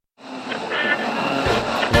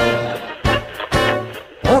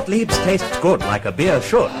Gottlieb's tastes good like a beer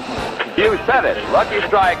should. You said it. Lucky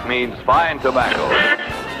Strike means fine tobacco.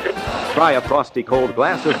 Try a frosty cold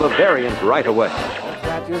glass of Bavarian right away. What's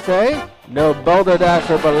that you say? No Boulder Dash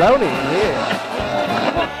or baloney here.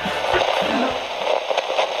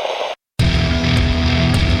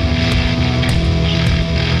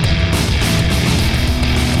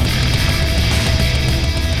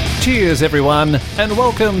 Cheers, everyone, and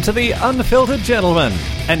welcome to the Unfiltered Gentleman.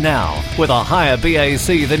 And now, with a higher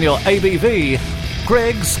BAC than your ABV,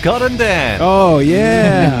 Greg, Scott, and Dan. Oh,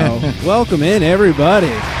 yeah. Welcome in,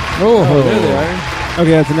 everybody. Oh, there they are.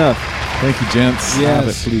 Okay, that's enough. Thank you, gents. Yes. Have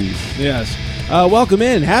it, please. Yes. Welcome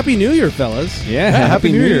in. Happy New Year, fellas. Yeah,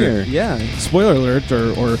 Happy New Year. Yeah. Spoiler alert,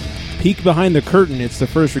 or peek behind the curtain. It's the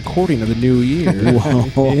first recording of the new year.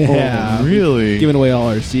 Whoa. Yeah. Really? Giving away all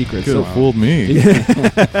our secrets. Could have fooled me.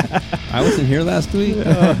 I wasn't here last week.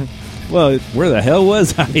 Well, Where the hell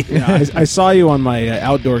was I? yeah, I saw you on my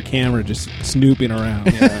outdoor camera just snooping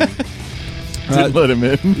around. Yeah. Didn't let him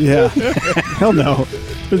in. Yeah. Hell no.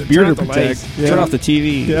 There's beer to protect. Turn off the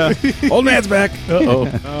TV. Yeah. Old man's back.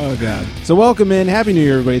 Uh-oh. Oh, God. So welcome in. Happy New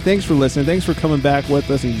Year, everybody. Thanks for listening. Thanks for coming back with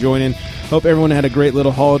us and joining. Hope everyone had a great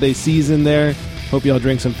little holiday season there. Hope you all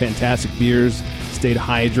drank some fantastic beers, stayed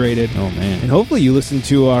hydrated. Oh, man. And hopefully you listened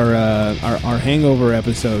to our hangover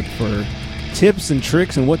episode for tips and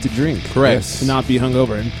tricks and what to drink. Correct. To not be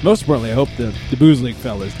hungover. And most importantly, I hope the Booze League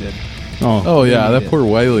fellas did. Oh, yeah, that poor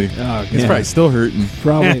Wiley. Oh, He's God. probably still hurting.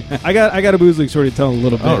 Probably. I got a Booze League story to tell in a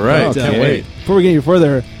little bit. All right. But, Can't wait. Before we get any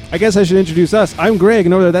further, I guess I should introduce us. I'm Greg,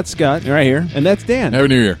 and over there, that's Scott. Right here. And that's Dan. Happy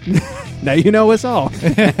New Year. Now you know us all.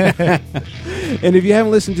 And if you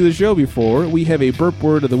haven't listened to the show before, we have a burp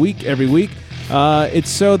word of the week every week. It's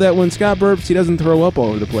so that when Scott burps, he doesn't throw up all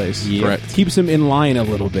over the place. Yeah. Correct. Keeps him in line a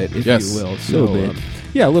little bit, if Yes. you will. A little bit.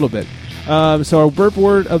 Yeah, a little bit. So our burp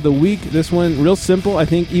word of the week, this one, real simple. I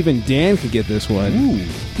think even Dan could get this one. Ooh.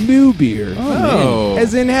 New beer. Oh.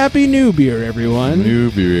 As in Happy New Beer, everyone.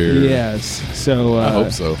 New beer. Yes. So I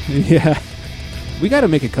hope so. Yeah. We got to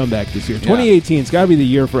make a comeback this year. 2018's got to be the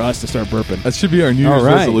year for us to start burping. That should be our New All Year's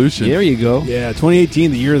right. resolution. There you go. Yeah,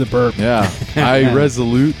 2018, the year of the burp. Yeah. I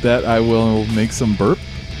resolute that I will make some burp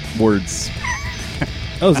words.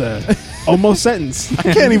 That was a almost sentence.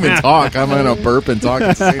 I can't even talk. I'm going to burp and talk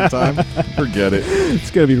at the same time. Forget it.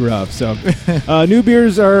 It's going to be rough. So, new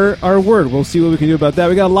beers are our word. We'll see what we can do about that.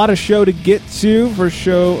 We got a lot of show to get to for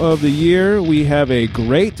show of the year. We have a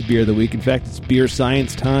great beer of the week. In fact, it's beer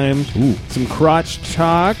science time. Ooh. Some crotch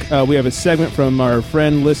talk. We have a segment from our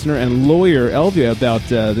friend, listener, and lawyer Elvia about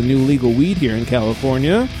the new legal weed here in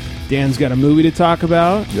California. Dan's got a movie to talk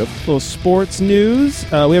about. Yep. A little sports news.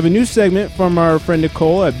 We have a new segment from our friend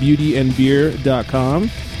Nicole at beautyandbeer.com.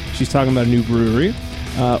 She's talking about a new brewery.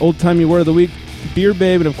 Old-timey word of the week, Beer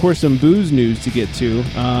Babe, and of course some booze news to get to.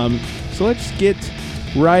 So let's get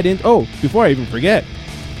right in. Oh, before I even forget,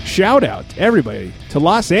 shout out to everybody to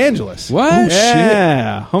Los Angeles. What? Oh,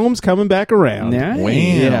 yeah. Home's coming back around. Nice. Wow.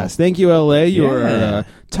 Yes. Thank you, LA. You are Yeah.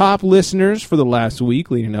 top listeners for the last week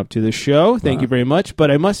leading up to the show. Thank you very much. But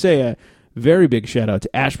I must say a very big shout out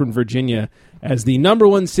to Ashburn, Virginia as the number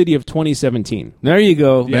one city of 2017. There you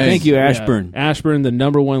go. Yes. Thank you, Yeah. Ashburn. Ashburn, the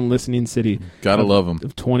number one listening city Gotta love them.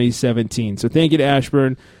 of 2017. So thank you to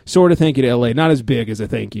Ashburn. Sort of thank you to LA. Not as big as a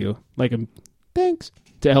thank you. Like a thanks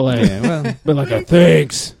to LA. Well, But like a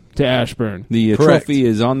thanks to Ashburn. the Correct. trophy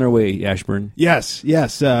is on their way, Ashburn. Yes.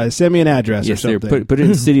 Send me an address Yes, or they're something. put it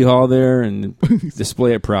in City Hall there and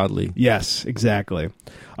display it proudly. Yes, exactly.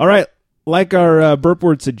 All right. Like our burp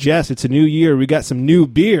word suggests, it's a new year. We got some new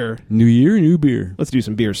beer. New year, new beer. Let's do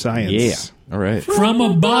some beer science. Yeah. All right. From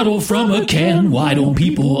a bottle, from a can, why don't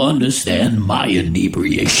people understand my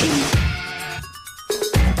inebriation?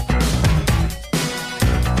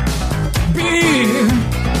 Beer.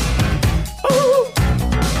 Oh.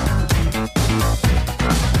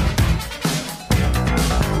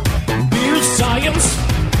 Beer science.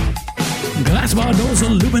 Glass bottles,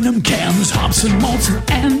 aluminum cans, hops and malts,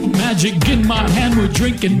 and magic in my hand. We're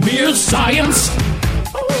drinking beer science.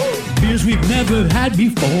 Beers we've never had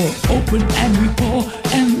before. Open and we pour,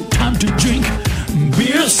 and time to drink.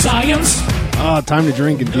 Beer science. Oh, time to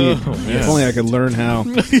drink indeed. yes. If only I could learn how.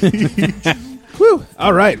 Whew.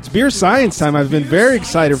 All right, it's beer science time. I've been very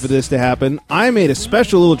excited for this to happen. I made a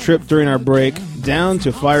special little trip during our break down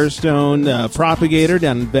to Firestone Propagator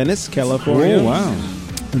down in Venice, California. Oh, wow.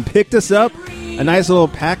 And picked us up a nice little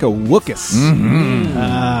pack of Wookus.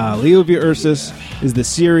 Leo Via Ursus is the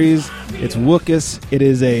series. It's Wookus. It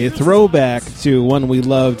is a throwback to one we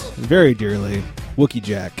loved very dearly, Wookie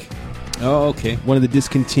Jack. Oh, okay. One of the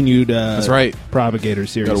discontinued That's right. Propagator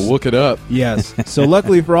series. Got to look it up. Yes. So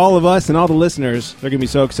luckily for all of us and all the listeners, they're going to be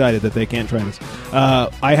so excited that they can't try this.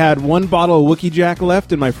 I had one bottle of Wookie Jack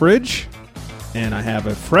left in my fridge, and I have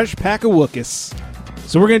a fresh pack of Wookies.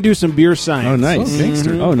 So we're going to do some beer science. Oh, nice.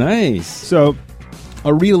 Mhm. Oh, nice. So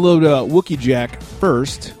I'll read a little bit about Wookie Jack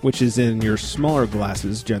first, which is in your smaller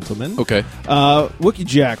glasses, gentlemen. Okay. Wookie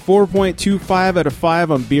Jack, 4.25 out of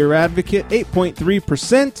 5 on Beer Advocate,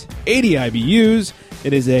 8.3%, 80 IBUs.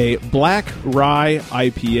 It is a black rye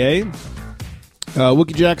IPA.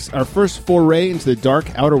 Wookie Jack's our first foray into the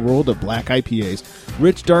dark outer world of black IPAs.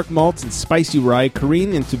 Rich dark malts and spicy rye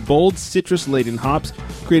careen into bold citrus-laden hops,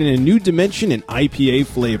 creating a new dimension in IPA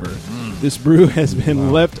flavor. This brew has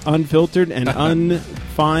been left unfiltered and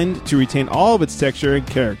unfined to retain all of its texture and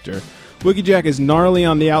character. Wookie Jack is gnarly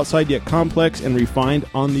on the outside, yet complex and refined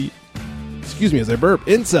on the, excuse me as I burp,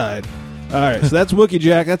 inside. All right, so that's Wookie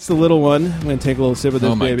Jack. That's the little one. I'm going to take a little sip of this,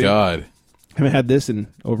 Oh, my baby. God. Haven't had this in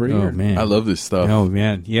over a year. Oh, man. I love this stuff. Oh,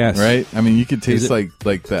 man. Yes. Right? I mean, you can taste it-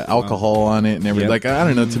 like the alcohol on it and everything. Yep. Like, I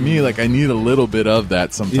don't know. To me, like, I need a little bit of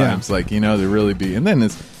that sometimes. Yeah. Like, to really be. And then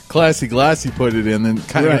this classy glass you put it in, then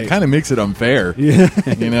kind Right. of makes it unfair. Yeah. It's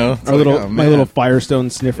Our like, little, oh, my man. little Firestone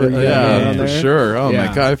sniffer. you got Yeah, on for there. sure. Oh, Yeah.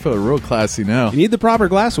 my God. I feel real classy now. You need the proper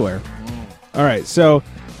glassware. All right, so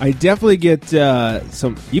I definitely get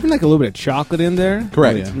some, even like a little bit of chocolate in there.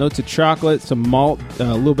 Correct. Oh, yeah. Notes of chocolate, some malt,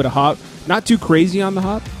 a little bit of hop. Not too crazy on the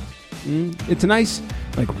hop. It's a nice,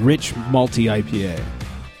 like, rich, malty IPA.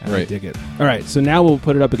 I Right. dig it. All right, so now we'll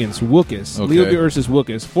put it up against Wookies. Okay. Leo Beer versus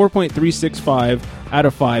Wookies, 4.365 out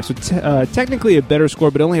of 5. So technically a better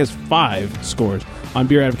score, but it only has 5 scores. On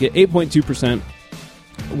Beer Advocate, 8.2%.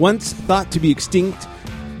 Once thought to be extinct,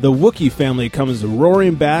 the Wookiee family comes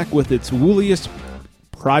roaring back with its wooliest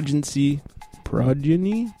progeny?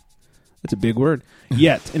 That's a big word.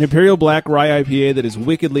 Yet, an Imperial Black Rye IPA that is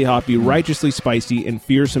wickedly hoppy, righteously spicy, and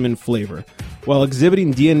fearsome in flavor. While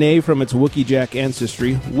exhibiting DNA from its Wookie Jack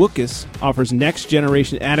ancestry, Wookies offers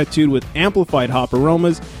next-generation attitude with amplified hop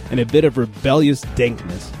aromas and a bit of rebellious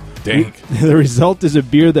dankness. Dank. The result is a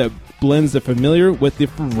beer that blends the familiar with the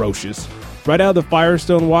ferocious. Right out of the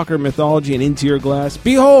Firestone Walker mythology and into your glass,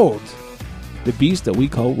 behold, the beast that we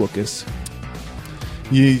call Wookies.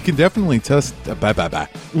 You can definitely taste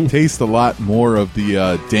a lot more of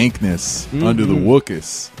the dankness under the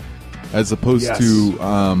Wookies, as opposed Yes. to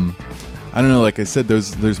I don't know. Like I said,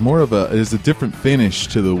 there's more of there's a different finish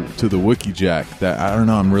to the Wookie Jack that I don't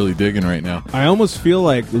know. I'm really digging right now. I almost feel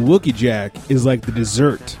like the Wookie Jack is like the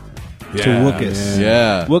dessert to Wookies.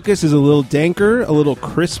 Yeah. Wookies is a little danker, a little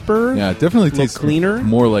crisper. Yeah, it definitely little tastes cleaner.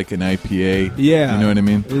 more like an IPA. Yeah. You know what I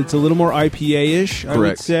mean? It's a little more IPA-ish, I would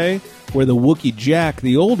Correct. say, where the Wookie Jack,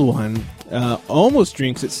 the old one, almost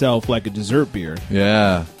drinks itself like a dessert beer.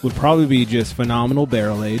 Yeah. Would probably be just phenomenal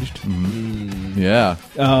barrel-aged. Yeah.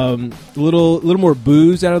 A little more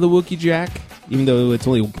booze out of the Wookie Jack, even though it's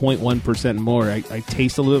only 0.1% more. I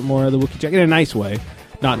taste a little bit more of the Wookie Jack in a nice way,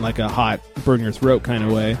 not in like a hot, burn your throat kind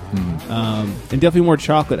of way. And definitely more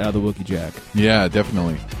chocolate out of the Wookie Jack. Yeah,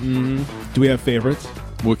 definitely. Do we have favorites?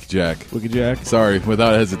 Wookie Jack. Wookie Jack? Sorry,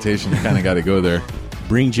 without hesitation, you kind of got to go there.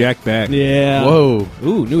 Bring Jack back. Yeah. Whoa.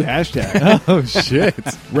 Ooh, new hashtag. Oh, shit.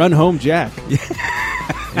 Run home Jack.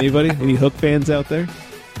 Anybody? Any Hook fans out there?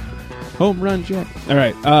 Home run Jack. All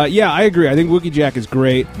right. Yeah, I agree. I think Wookie Jack is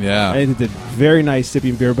great. Yeah. I think it's a very nice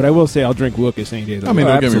sipping beer, but I will say I'll drink Wookies any day of the I mean,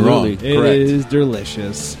 week. don't get me wrong. absolutely. It Correct. is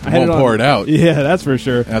delicious. I Won't pour it out. Yeah, that's for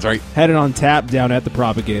sure. That's right. Had it on tap down at the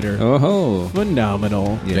Propagator. Oh,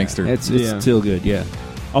 Phenomenal. yeah. Gangster. It's Yeah. still good, yeah.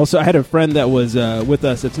 Also, I had a friend that was with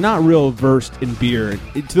us that's not real versed in beer,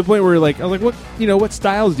 to the point where I was like, what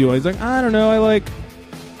styles do you want? He's like, I don't know, I like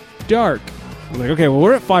dark. I'm like, okay, well,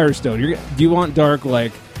 we're at Firestone. Do you want dark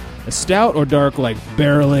like a stout or dark like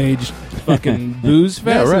barrel aged fucking booze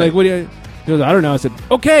fest? Yeah, right. Like, what do you? He goes, I don't know. I said,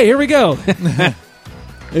 okay, here we go.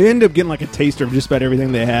 They ended up getting like a taster of just about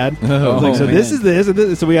everything they had. I was like, so man. this is this, and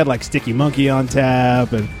this. So we had like Sticky Monkey on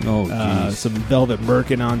tap and Oh, geez. some Velvet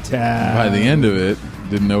Merkin on tap. By the end of it,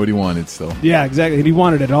 didn't know what he wanted still. Yeah, exactly. And he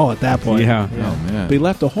wanted it all at that point. Yeah. Oh, man. But he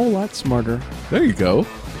left a whole lot smarter. There you go.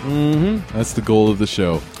 Mm-hmm. That's the goal of the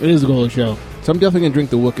show. It is the goal of the show. So I'm definitely going to drink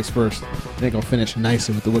the Wookies first. I think I'll finish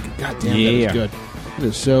nicely with the Wookies. God damn, that Yeah. is good. It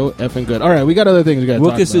is so effing good. All right, we got other things we got to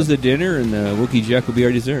talk Wookies about. is the dinner, and Wookie Jack will be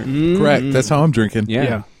our dessert. Correct. That's how I'm drinking. Yeah.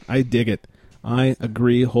 Yeah, I dig it. I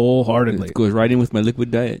agree wholeheartedly. It goes right in with my liquid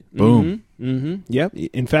diet. Boom. Yep.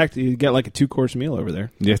 In fact, you get like a 2-course meal over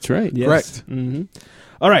there. That's right. Yes. Correct.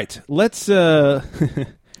 All right, let's...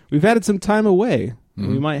 we've had some time away.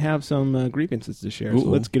 We might have some grievances to share, so Ooh.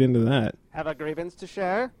 let's get into that. Have a grievance to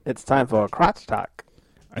share? It's time for Crotch Talk.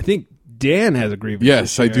 I think Dan has a grievance.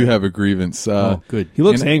 Yes, to I share. do have a grievance. Oh, good. He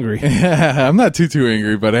looks And- angry. I'm not too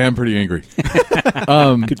angry, but I am pretty angry.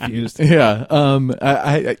 Confused. Yeah.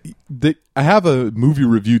 I have a movie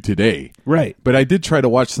review today, Right. but I did try to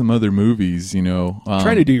watch some other movies.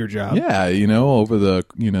 Trying to do your job. Yeah, over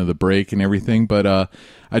the break and everything. But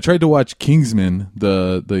I tried to watch Kingsman,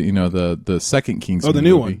 the second Kingsman. Oh, the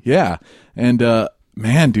new movie. one. Yeah, and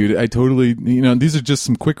man, dude, I totally these are just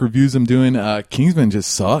some quick reviews I'm doing. Kingsman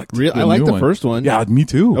just sucked. Really? The I liked new the first one. Yeah, me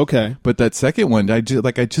too. Okay. But that second one, I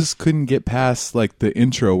just couldn't get past like the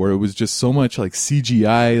intro where it was just so much like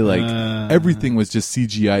CGI, like everything was just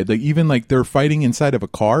CGI. Like even like they're fighting inside of a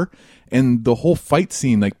car, and the whole fight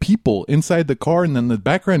scene, like people inside the car, and then the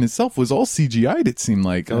background itself was all CGI'd. It seemed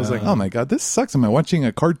like I was like, oh my god, this sucks. Am I watching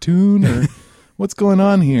a cartoon or? What's going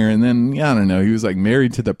on here? And then, I don't know. He was like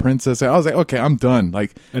married to the princess. I was like, okay, I'm done.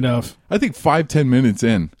 Like Enough. I think 5-10 minutes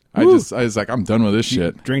in, I was like, I'm done with this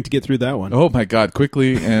shit. Drink to get through that one. Oh my god,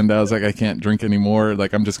 quickly! And I was like, I can't drink anymore.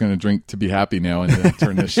 Like I'm just gonna drink to be happy now and then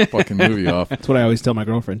turn this fucking movie off. That's what I always tell my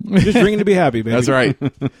girlfriend. Just drinking to be happy, baby. That's right.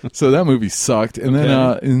 So that movie sucked. And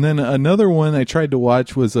then another one I tried to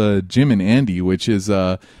watch was Jim and Andy, which is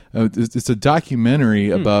it's a documentary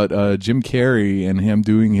about Jim Carrey and him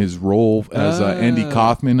doing his role as Andy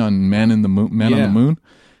Kaufman on Man on the Moon.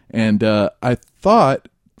 And I thought,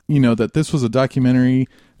 that this was a documentary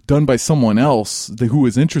done by someone else who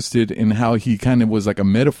was interested in how he kind of was like a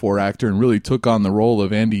metaphor actor and really took on the role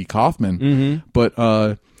of Andy Kaufman. Mm-hmm.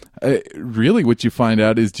 But really what you find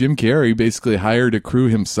out is Jim Carrey basically hired a crew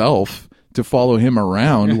himself to follow him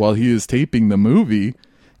around while he is taping the movie.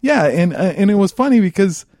 Yeah, and it was funny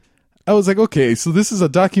because I was like, okay, so this is a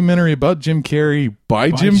documentary about Jim Carrey by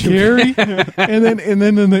Jim Carrey, and then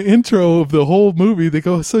in the intro of the whole movie, they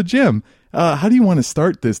go, "So Jim, how do you want to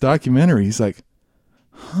start this documentary?" He's like,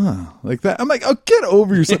 like that. I'm like, oh, get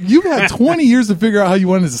over yourself. You've had 20 years to figure out how you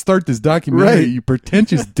wanted to start this documentary. Right. You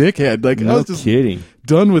pretentious dickhead. Like, I No was just kidding.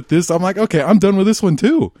 done with this. I'm like, okay, I'm done with this one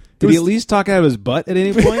too. Did he at least talk out of his butt at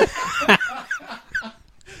any point?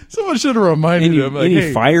 Someone should have reminded him. Like, Any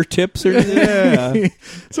hey, fire tips or anything? Yeah.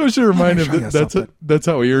 someone should remind him try that that's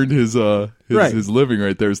how he earned his Right. his living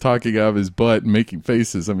right there, is talking out of his butt and making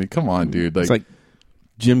faces. I mean, come on, dude. It's like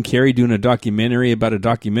Jim Carrey doing a documentary about a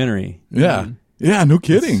documentary. yeah. Yeah, no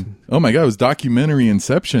kidding. Oh my god, it was documentary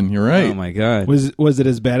Inception. You're right. Oh my god. Was it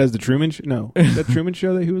as bad as the Truman Show? No. That Truman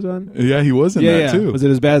Show that he was on? Yeah, he was in Yeah, that yeah. too. Was it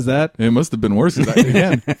as bad as that? It must have been worse.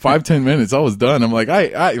 Again, 5-10 minutes, I was done. I'm like, I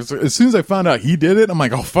as soon as I found out he did it, I'm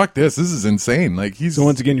like, oh fuck this is insane. Like he's So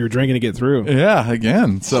once again, you're drinking to get through. yeah,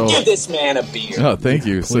 again. So Give this man a beer. oh, thank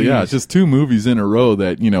you. So please. yeah, just 2 movies in a row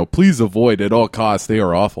that please avoid at all costs. They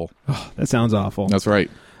are awful. That sounds awful. That's right.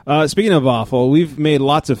 Speaking of awful, we've made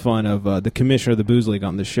lots of fun of the commissioner of the Booze League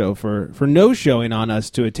on the show for no showing on us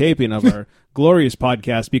to a taping of our glorious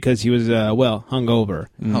podcast because he was, hungover.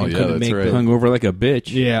 Oh He yeah, couldn't that's make right. the- Hung over like a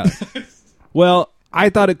bitch. Yeah. Well, I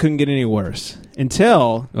thought it couldn't get any worse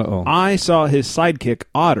until Uh-oh. I saw his sidekick,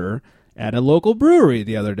 Otter, at a local brewery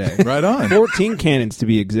the other day. Right on. 14 cannons to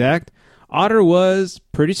be exact. Otter was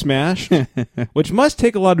pretty smashed, which must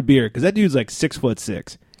take a lot of beer because that dude's like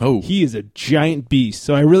 6'6". Oh. He is a giant beast.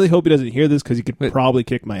 So I really hope he doesn't hear this because he could probably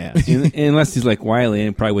kick my ass. Unless he's like Wiley, and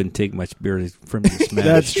it probably wouldn't take much beer for him to smash.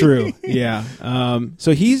 That's true. Yeah.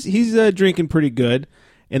 So he's drinking pretty good,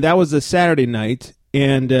 and that was a Saturday night.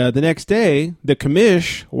 And the next day, the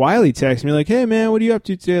commish Wiley texted me like, "Hey man, what are you up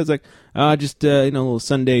to today?" I was like, just a little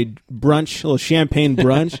Sunday brunch, a little champagne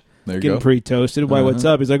brunch." There you Getting go. pretty toasted. Why? What's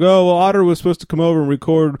up? He's like, "Oh well, Otter was supposed to come over and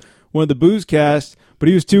record one of the booze casts, but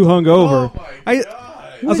he was too hungover." Oh my God.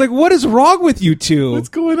 I was like, "What is wrong with you two? What's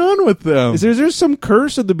going on with them? Is there some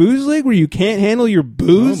curse of the Booze League where you can't handle your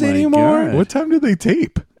booze Oh my anymore?" God. What time did they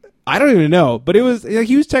tape? I don't even know, but it was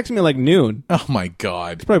he was texting me like noon. Oh my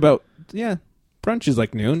god. Probably about brunch is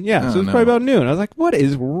like noon. Yeah, Oh, so it's no. probably about noon. I was like, "What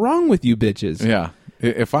is wrong with you bitches?" Yeah.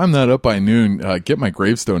 If I'm not up by noon, get my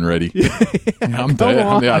gravestone ready. I'm dead.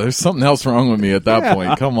 on. Yeah, there's something else wrong with me at that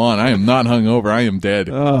point. Come on, I am not hungover. I am dead.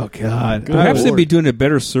 Oh God. Perhaps they'd Lord. be doing a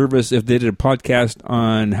better service if they did a podcast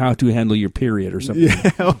on how to handle your period or something.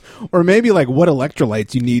 Yeah. Or maybe like what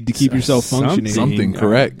electrolytes you need to keep yourself functioning. Something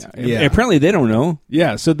correct. Yeah. Apparently they don't know.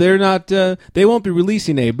 Yeah, so they're not. They won't be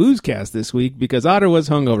releasing a boozecast this week because Otter was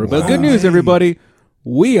hungover. But good news, everybody,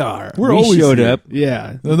 we are. We're We always showed here. up.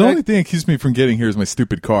 Yeah, The only thing that keeps me from getting here is my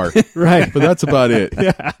stupid car. right. But that's about it.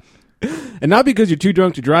 And not because you're too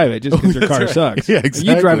drunk to drive it, just because your car That's right. sucks. Yeah, You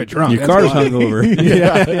exactly. drive it drunk. Your that's car's why. hungover.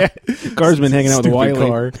 Yeah. Car's been hanging out with Stupid Wiley.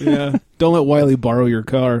 car. Yeah. Don't let Wiley borrow your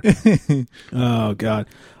car. Oh, God.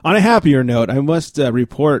 On a happier note, I must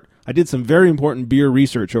report I did some very important beer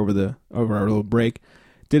research over our little break.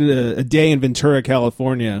 Did a day in Ventura,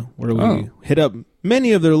 California, where we hit up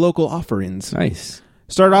many of their local offerings. Nice.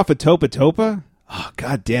 Started off with Topa Topa. Oh,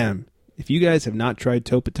 goddamn. If you guys have not tried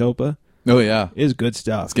Topa Topa, Oh, yeah. it is good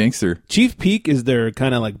stuff. It's gangster. Chief Peak is their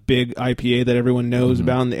kind of like big IPA that everyone knows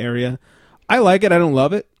about in the area. I like it. I don't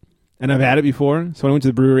love it. And I've had it before. So when I went to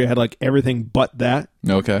the brewery, I had like everything but that.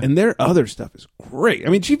 Okay. And their other stuff is great. I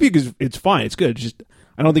mean, Chief Peak it's fine. It's good. It's just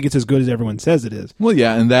I don't think it's as good as everyone says it is. Well,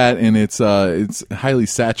 yeah, and it's highly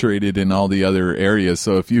saturated in all the other areas.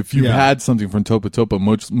 So if you've had something from Topa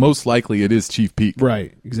Topa, most likely it is Chief Peak.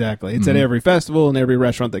 Right, exactly. It's at every festival and every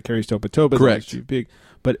restaurant that carries Topa Topa. Correct. Chief Peak.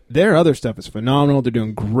 But their other stuff is phenomenal. They're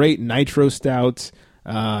doing great nitro stouts.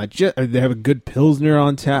 They have a good Pilsner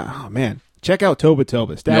on tap. Oh, man. Check out Topa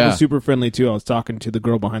Topa. Staff was super friendly, too. I was talking to the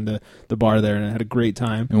girl behind the bar there, and I had a great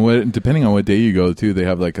time. And depending on what day you go, too, they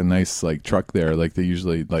have like a nice like truck there. Like they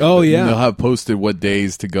usually like. Oh, yeah. They'll have posted what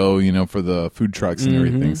days to go, for the food trucks and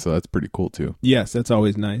everything. So that's pretty cool, too. Yes, that's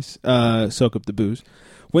always nice. Soak up the booze.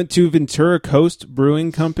 Went to Ventura Coast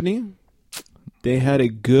Brewing Company. They had a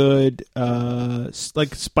good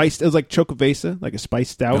like spiced. It was like Chocovesa, like a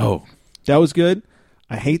spiced stout. Oh, that was good.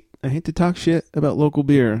 I hate to talk shit about local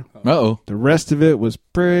beer. Uh-oh. The rest of it was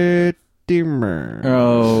pretty meh.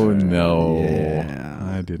 Oh, no.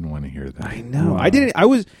 Yeah. I didn't want to hear that. I know. I didn't. I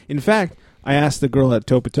was, in fact, I asked the girl at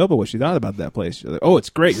Topa Topa what she thought about that place. She's like, oh, it's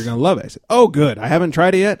great. You're going to love it. I said, oh, good. I haven't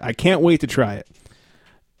tried it yet. I can't wait to try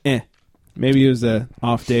it. Maybe it was a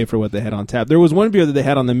off day for what they had on tap. There was one beer that they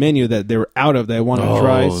had on the menu that they were out of that I wanted to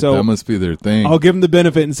try. So that must be their thing. I'll give them the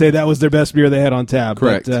benefit and say that was their best beer they had on tap.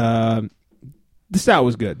 Correct. But, the stout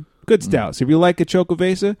was good. Good stout. So if you like a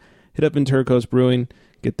Chocovesa, hit up Ventura Coast Brewing,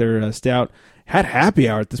 get their stout. Had happy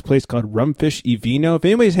hour at this place called Rumfish e Vino. If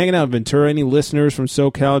anybody's hanging out in Ventura, any listeners from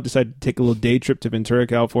SoCal decide to take a little day trip to Ventura,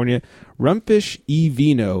 California, Rumfish e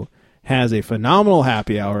Vino has a phenomenal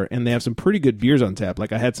happy hour, and they have some pretty good beers on tap.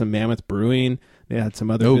 Like I had some Mammoth Brewing. They had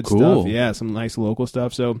some other good stuff. Yeah, some nice local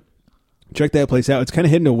stuff. So check that place out. It's kind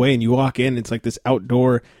of hidden away, and you walk in, it's like this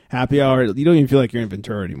outdoor happy hour. You don't even feel like you're in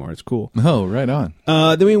Ventura anymore. It's cool. Oh, right on.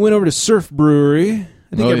 Then we went over to Surf Brewery.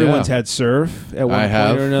 I think everyone's had Surf at one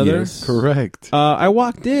point or another. Yes. Correct. I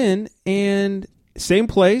walked in, and same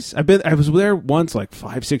place. I was there once, like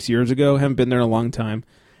 5-6 years ago. Haven't been there in a long time.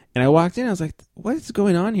 And I walked in, I was like, what is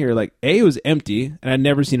going on here? Like, A, it was empty, and I'd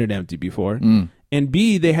never seen it empty before. And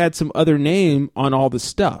B, they had some other name on all the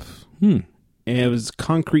stuff. And it was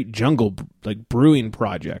Concrete Jungle, like, brewing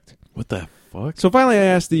project. What the fuck? So finally I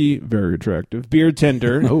asked the very attractive beer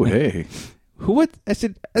tender. Oh, hey. I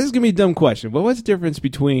said, this is going to be a dumb question, but what's the difference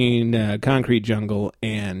between Concrete Jungle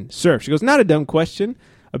and Surf? She goes, not a dumb question.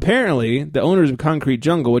 Apparently, the owners of Concrete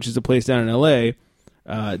Jungle, which is a place down in L.A.,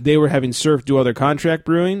 they were having Surf do other contract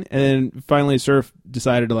brewing, and then finally Surf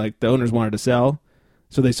decided to, the owners wanted to sell,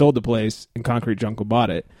 so they sold the place, and Concrete Jungle bought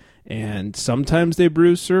it. And sometimes they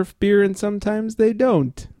brew Surf beer, and sometimes they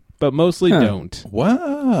don't, but mostly don't.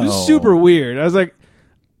 Wow. It was super weird. I was like,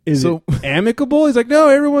 is it amicable? He's like, no,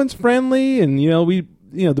 everyone's friendly, and,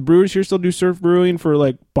 the brewers here still do Surf brewing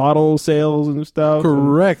for, bottle sales and stuff.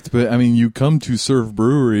 Correct, but, you come to Surf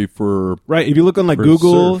Brewery for... Right, if you look on,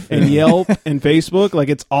 Google Surf. and Yelp and Facebook,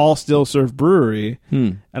 it's all still Surf Brewery. I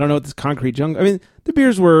don't know what this Concrete Jungle... the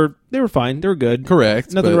beers were fine. They were good.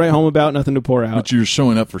 Correct. Nothing to write home about, nothing to pour out. But you're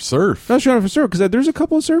showing up for Surf. I was showing up for Surf, because there's a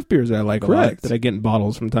couple of Surf beers that I like a lot that I get in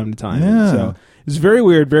bottles from time to time. Yeah. So it's very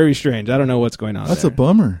weird, very strange. I don't know what's going on That's there. A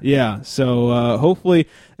bummer. Yeah, so hopefully...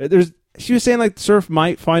 She was saying Surf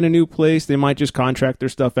might find a new place. They might just contract their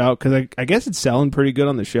stuff out, because I guess it's selling pretty good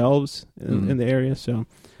on the shelves in the area. So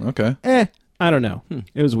okay, I don't know.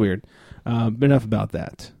 It was weird. But enough about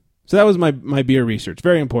that. So that was my beer research.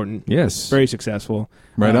 Very important. Yes, very successful.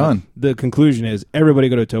 Right on. The conclusion is everybody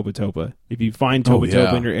go to Topa Topa. If you find Topa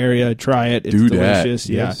Topa in your area, try it. It's delicious.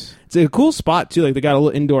 That. Yeah, yes. It's a cool spot too. They got a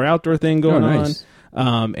little indoor-outdoor thing going on.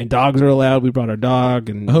 And dogs are allowed. We brought our dog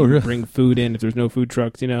and bring food in if there's no food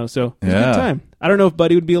trucks, so it's a good time. I don't know if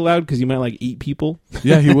Buddy would be allowed because he might eat people.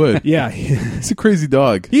 Yeah, he would. Yeah. He's a crazy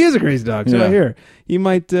dog. He is a crazy dog. So I hear he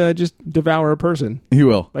might just devour a person. He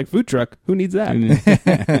will. Like food truck. Who needs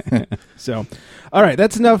that? So, all right.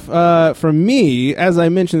 That's enough from me. As I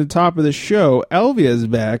mentioned at the top of the show, Elvia is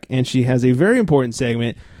back, and she has a very important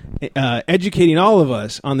segment educating all of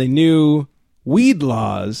us on the new weed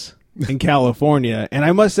laws in California. And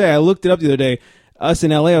I must say, I looked it up the other day. Us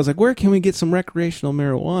in LA, I was like, where can we get some recreational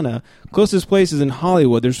marijuana? Closest place is in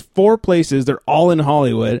Hollywood. There's 4 places. They're all in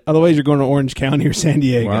Hollywood. Otherwise, you're going to Orange County or San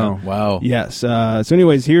Diego. Wow. Yes. So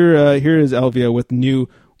anyways, here is Elvia with new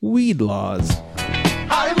weed laws.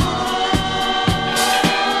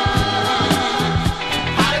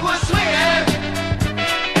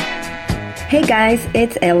 Hey guys,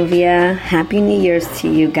 it's Elvia. Happy New Year's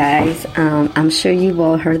to you guys. I'm sure you've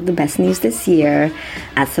all heard the best news this year.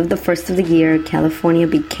 As of the first of the year, California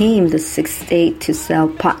became the 6th state to sell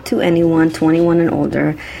pot to anyone 21 and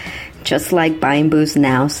older, just like buying booze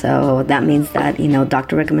now. So that means that,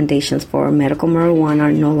 doctor recommendations for medical marijuana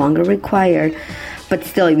are no longer required. But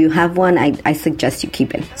still, if you have one, I suggest you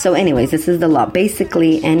keep it. So anyways, this is the law.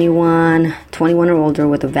 Basically, anyone 21 or older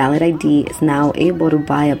with a valid ID is now able to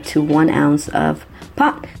buy up to 1 ounce of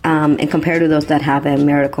pot. And compared to those that have a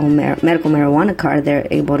medical marijuana card, they're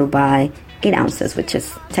able to buy 8 ounces, which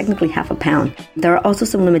is technically half a pound. There are also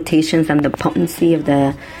some limitations on the potency of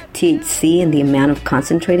the THC and the amount of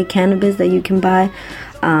concentrated cannabis that you can buy.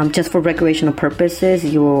 Just for recreational purposes,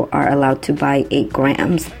 you are allowed to buy 8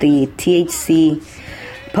 grams. The THC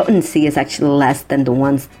potency is actually less than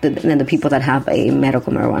the people that have a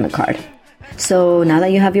medical marijuana card. So now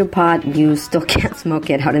that you have your pot, you still can't smoke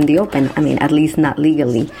it out in the open. I mean, at least not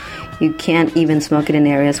legally. You can't even smoke it in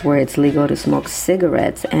areas where it's legal to smoke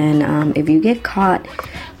cigarettes. And if you get caught,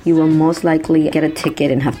 you will most likely get a ticket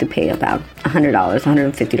and have to pay about $100,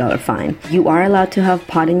 $150 fine. You are allowed to have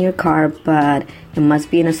pot in your car, but it must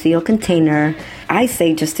be in a sealed container. I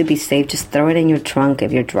say, just to be safe, just throw it in your trunk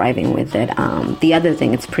if you're driving with it. The other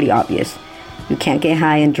thing, it's pretty obvious. You can't get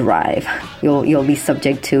high and drive. You'll be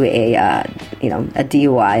subject to a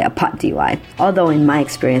DUI, a pot DUI. Although in my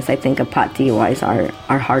experience, I think a pot DUIs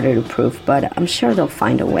are harder to prove, but I'm sure they'll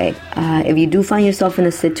find a way. If you do find yourself in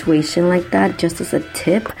a situation like that, just as a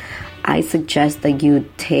tip, I suggest that you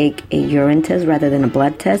take a urine test rather than a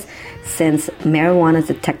blood test, since marijuana is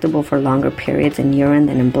detectable for longer periods in urine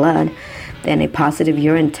than in blood. Then a positive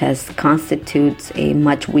urine test constitutes a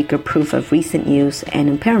much weaker proof of recent use and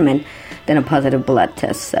impairment than a positive blood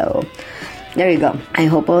test. So there you go. I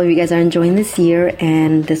hope all of you guys are enjoying this year,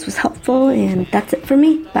 and this was helpful, and that's it for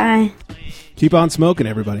me. Bye. Keep on smoking,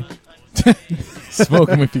 everybody. Smoke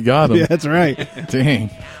them if you got them. Yeah, that's right. Dang.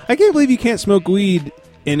 I can't believe you can't smoke weed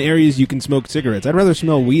in areas you can smoke cigarettes. I'd rather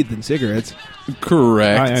smell weed than cigarettes.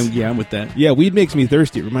 Correct. I'm with that. Yeah, weed makes me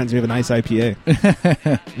thirsty. It reminds me of a nice IPA.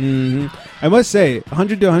 I must say,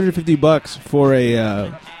 $100 to $150 for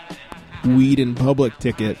a weed in public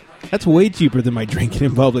ticket. That's way cheaper than my drinking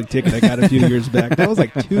in public ticket I got a few years back. That was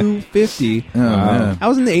like $250. Oh, man. I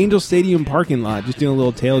was in the Angel Stadium parking lot just doing a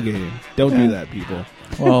little tailgating. Don't do that, people.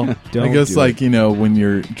 Well, I guess when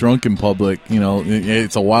you're drunk in public,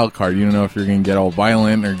 it's a wild card. You don't know if you're going to get all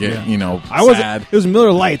violent or get, sad. It was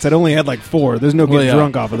Miller Lights. I'd only had like 4. There's no getting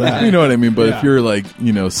drunk off of that. You know what I mean? But if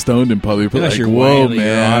you're stoned in public, you're like, whoa,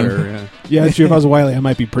 man. Yeah, it's true. If I was Wiley, I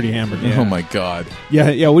might be pretty hammered. Yeah. Oh, my God. Yeah.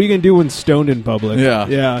 What are you going to do when stoned in public?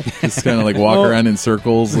 Yeah. Just kind of walk around in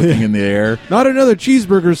circles, looking in the air. Not another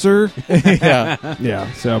cheeseburger, sir. Yeah.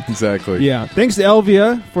 Yeah, so. Exactly. Yeah. Thanks to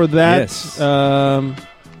Elvia for that. Yes.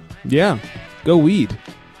 Yeah. Go weed.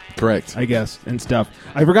 Correct. I guess, and stuff.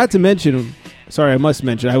 I forgot to mention... Sorry, I must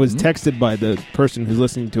mention, I was texted by the person who's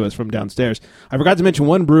listening to us from downstairs. I forgot to mention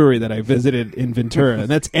one brewery that I visited in Ventura, and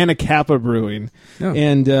that's Anacapa Brewing. Oh.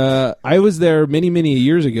 And I was there many, many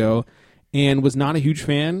years ago and was not a huge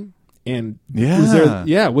fan. And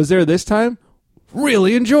was there this time.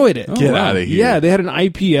 Really enjoyed it. Get out of here. Yeah, they had an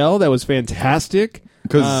IPL that was fantastic.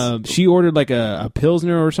 She ordered like a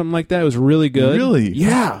Pilsner or something like that. It was really good. Really?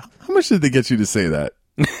 Yeah. How much did they get you to say that?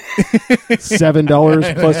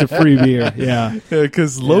 $7 plus a free beer. Yeah.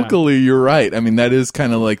 Because locally, you're right. I mean, that is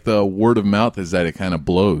kind of like the word of mouth is that it kind of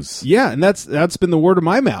blows. Yeah, and that's been the word of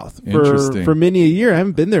my mouth for many a year. I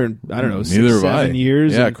haven't been there in, I don't know, 6-7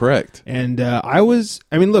 years. Yeah, correct. And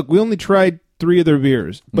look, we only tried 3 of their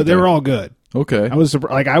beers, but they were all good. Okay. I was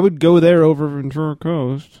surprised. I would go there over Ventura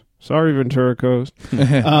Coast. Sorry, Ventura Coast.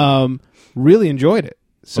 Really enjoyed it.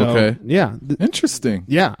 So, yeah. Interesting.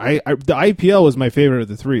 Yeah, the IPL was my favorite of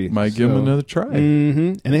the 3. Might give them another try.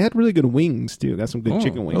 Mm-hmm. And they had really good wings, too. Got some good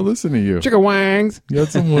chicken wings. Oh, listen to you. Chicken wings. You got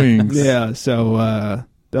some wings. Yeah, so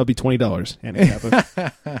that'll be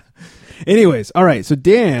 $20. Anyways, all right, so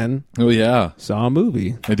Dan saw a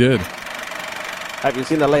movie. I did. Have you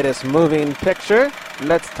seen the latest moving picture?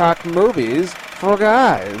 Let's talk movies for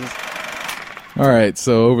guys. All right,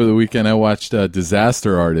 so over the weekend I watched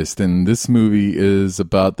Disaster Artist, and this movie is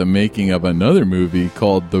about the making of another movie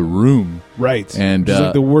called The Room. Right, and it's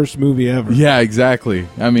like the worst movie ever. Yeah, exactly.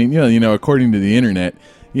 I mean, according to the internet,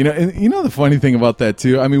 and the funny thing about that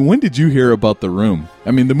too. I mean, when did you hear about The Room?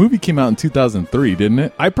 I mean, the movie came out in 2003, didn't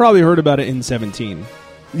it? I probably heard about it in 2017.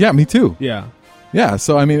 Yeah, me too. Yeah. Yeah,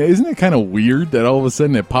 so I mean, isn't it kind of weird that all of a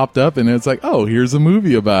sudden it popped up and it's like, oh, here's a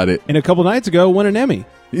movie about it? And a couple nights ago, won an Emmy.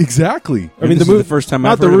 Exactly. I mean, the movie, the first time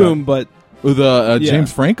not I've The heard Room, about but with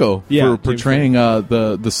James Franco Yeah, for James portraying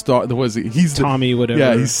the star. Was he? He's Tommy, whatever.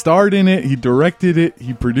 Yeah, he starred in it. He directed it.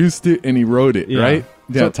 He produced it, and he wrote it. Yeah. Right?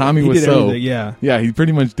 Yeah, So Tommy he did Wiseau. everything, yeah. He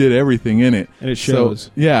pretty much did everything in it, And it shows.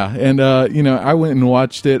 So, yeah, and I went and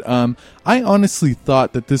watched it. I honestly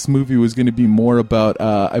thought that this movie was going to be more about.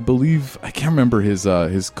 I believe I can't remember his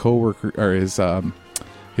coworker or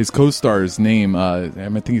his co-star's name. I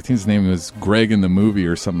think his name was Greg in the movie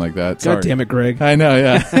or something like that. God damn it, Greg. I know,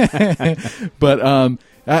 yeah. But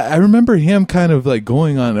I remember him kind of like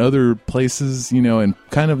going on other places, and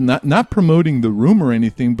kind of not promoting The Room or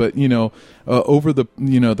anything, but over the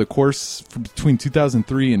the course between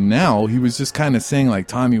 2003 and now, he was just kind of saying like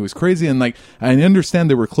Tommy was crazy, and like I understand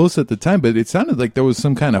they were close at the time, but it sounded like there was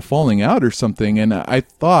some kind of falling out or something, and I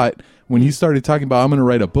thought, when he started talking about, I'm going to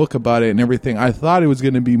write a book about it and everything, I thought it was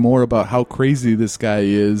going to be more about how crazy this guy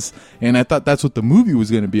is. And I thought that's what the movie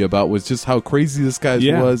was going to be about, was just how crazy this guy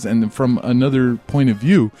was. And from another point of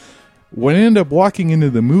view, what I ended up walking into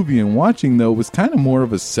the movie and watching, though, was kind of more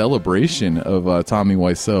of a celebration of Tommy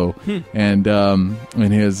Wiseau and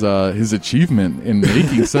his achievement in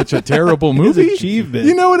making such a terrible movie. His achievement.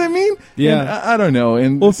 You know what I mean? Yeah. And I don't know.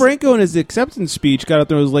 And Well, Franco in his acceptance speech got up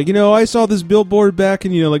there and was like, I saw this billboard back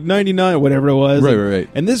in, like 99 or whatever it was. Right.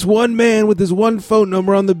 And this one man with this one phone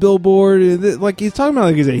number on the billboard, like he's talking about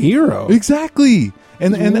like he's a hero. Exactly.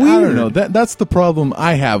 And I don't weird. know. That's the problem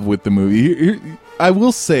I have with the movie. I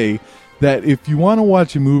will say that if you want to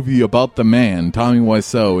watch a movie about the man, Tommy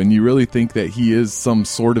Wiseau, and you really think that he is some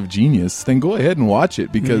sort of genius, then go ahead and watch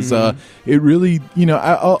it, because it really,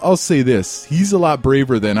 I'll say this. He's a lot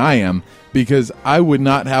braver than I am, because I would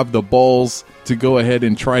not have the balls to go ahead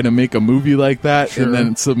and try to make a movie like that and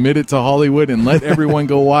then submit it to Hollywood and let everyone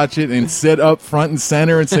go watch it and sit up front and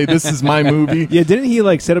center and say, this is my movie. Yeah, didn't he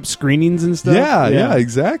like set up screenings and stuff? Yeah,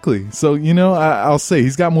 exactly. So, I'll say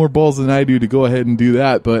he's got more balls than I do to go ahead and do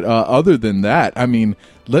that. But other than that, I mean,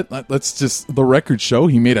 let's just, the record show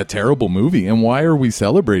he made a terrible movie. And why are we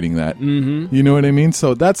celebrating that? Mm-hmm. You know what I mean?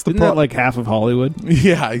 So that's the problem. Isn't that like half of Hollywood?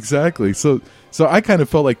 Yeah, exactly. So I kind of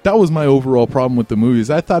felt like that was my overall problem with the movies.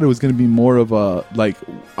 I thought it was going to be more of a, like,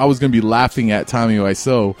 I was going to be laughing at Tommy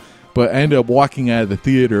Wiseau, but I ended up walking out of the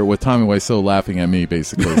theater with Tommy Wiseau laughing at me,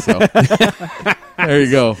 basically. So there you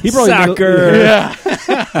go. He probably Sucker.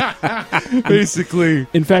 Yeah. Basically.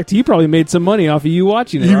 In fact, he probably made some money off of you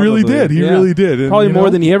watching it. He really did. He really did. And, probably more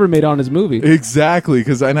than he ever made on his movie. Exactly.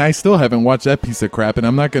 And I still haven't watched that piece of crap, and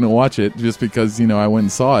I'm not going to watch it just because, I went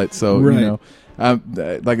and saw it. So,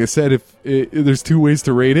 like I said, if there's two ways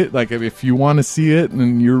to rate it. Like, if you want to see it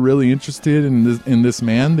and you're really interested in this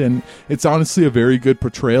man, then it's honestly a very good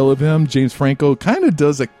portrayal of him. James Franco kind of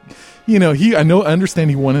does I understand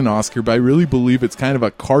he won an Oscar, but I really believe it's kind of a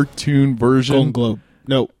cartoon version. Golden Globe.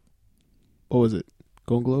 No. What was it?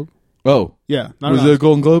 Golden Globe? Oh. Yeah. Was it a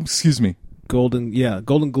Golden Globe? Excuse me. Golden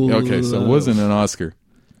Globe. Okay, so it wasn't an Oscar.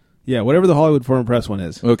 Yeah, whatever the Hollywood Foreign Press one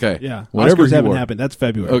is. Okay. Yeah. Whatever Oscars haven't happened. That's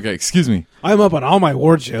February. Okay, excuse me. I'm up on all my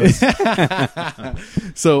award shows.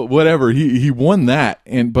 So whatever, he won that,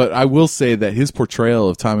 but I will say that his portrayal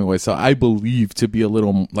of Tommy Wiseau, I believe to be a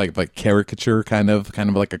little like caricature, kind of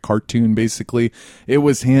like a cartoon. Basically, it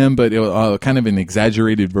was him, but it was kind of an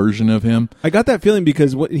exaggerated version of him. I got that feeling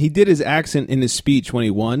because what he did his accent in his speech when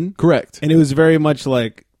he won. Correct, and it was very much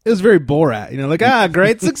like. It was very Borat, like,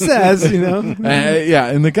 great success, Yeah,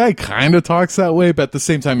 and the guy kind of talks that way, but at the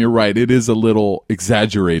same time, you're right. It is a little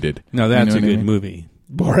exaggerated. No, that's a good movie.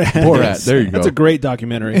 Borat. There you go. That's a great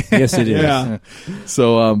documentary. Yes, it is. Yeah.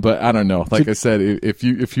 So, but I don't know. Like I said, if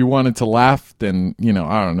you wanted to laugh, then,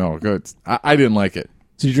 I don't know. Good. I didn't like it.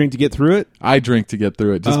 So you drink to get through it? I drink to get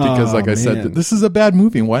through it just because, like I said, this is a bad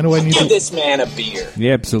movie. And why do I need Give this man a beer?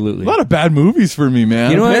 Yeah, absolutely. A lot of bad movies for me,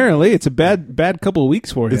 man. Apparently, it's a bad couple of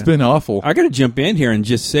weeks for you. It's been awful. I got to jump in here and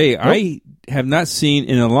just say I have not seen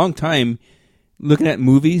in a long time, looking at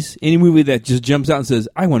movies, any movie that just jumps out and says,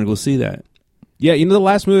 I want to go see that. Yeah, the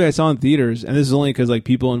last movie I saw in theaters, and this is only because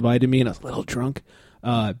people invited me and I was a little drunk,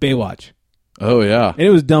 Baywatch. Oh, yeah. And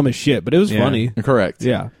it was dumb as shit, but it was funny. Correct.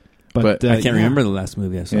 Yeah. But I can't remember the last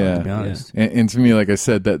movie I saw, to be honest. Yeah. And to me, like I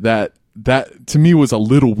said, that to me was a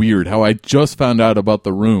little weird how I just found out about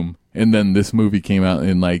The Room and then this movie came out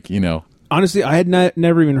and Honestly, I had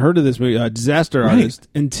never even heard of this movie, Disaster Artist,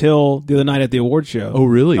 until the other night at the award show. Oh,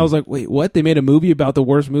 really? I was like, wait, what? They made a movie about the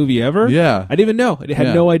worst movie ever? Yeah. I didn't even know. I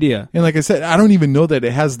had no idea. And like I said, I don't even know that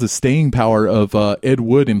it has the staying power of Ed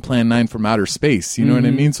Wood in Plan 9 from Outer Space. You know what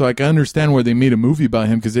I mean? So I can understand where they made a movie about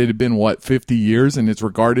him because it had been, 50 years and it's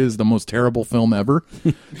regarded as the most terrible film ever.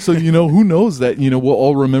 So, who knows that, we'll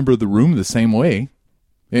all remember The Room the same way.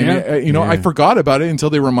 And I forgot about it until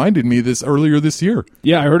they reminded me this earlier this year.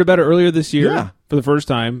 Yeah, I heard about it earlier this year Yeah. for the first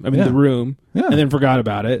time. I mean, The Room, and then forgot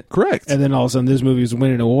about it. Correct. And then all of a sudden, this movie was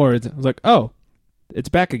winning awards. I was like, oh, it's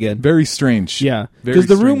back again. Very strange. Yeah, Very because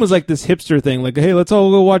The Room strange. was like this hipster thing. Like, hey, let's all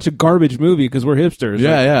go watch a garbage movie because we're hipsters.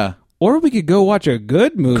 Yeah, Like, yeah. or we could go watch a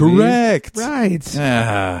good movie. Correct. Right.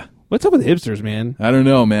 Ah, What's up with hipsters, man? I don't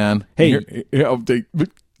know, man. Hey.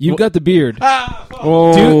 You've got the beard.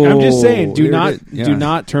 Oh, Dude, I'm just saying, do yeah.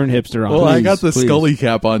 not turn hipster on. Well, I got the please. Scully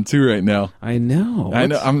cap on too right now. I know. I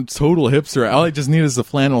know. I'm total hipster. All I just need is a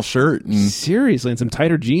flannel shirt, and Seriously, and some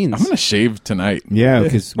tighter jeans. I'm gonna shave tonight. Yeah,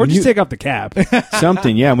 because or just take off the cap.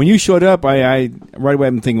 something. Yeah, when you showed up, I right away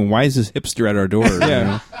I'm thinking, why is this hipster at our door? You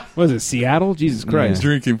know? What is it, Seattle? Jesus Christ.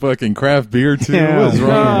 Drinking fucking craft beer too. Yeah. What's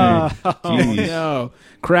wrong with me? Oh, no.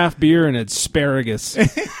 Craft beer and asparagus.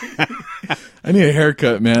 I need a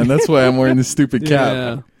haircut, man. That's why I'm wearing this stupid cap.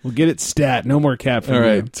 Yeah. We'll get it stat. No more cap for All you.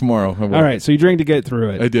 right, tomorrow. I will. All right, so you drank to get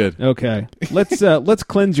through it. I did. Okay. Let's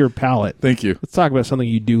cleanse your palate. Thank you. Let's talk about something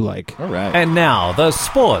you do like. All right. And now, the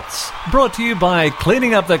sports. Brought to you by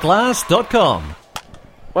cleaninguptheglass.com.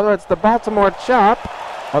 Whether it's the Baltimore Chop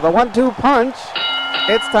or the 1-2 punch,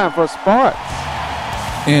 it's time for sports.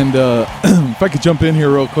 And if I could jump in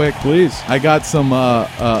here real quick, Please. I got some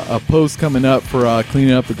a post coming up for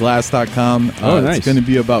cleaninguptheglass.com. Nice. It's going to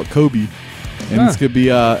be about Kobe, and it's going to be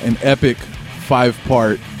an epic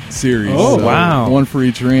 5-part series. Oh, wow. One for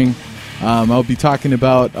each ring. I'll be talking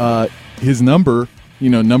about his number,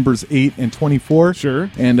 numbers 8 and 24.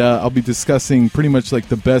 Sure. And I'll be discussing pretty much like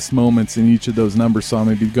the best moments in each of those numbers. So I'm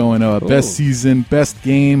going to be going best season, best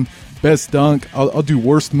game, best dunk. I'll do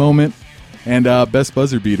worst moment. And best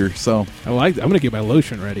buzzer beater. So I'm going to get my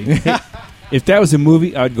lotion ready. If that was a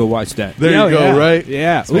movie, I'd go watch that. there Yeah, you go, yeah. right?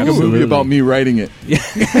 Yeah. It's like a movie Absolutely. about me writing it.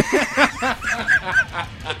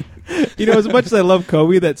 As much as I love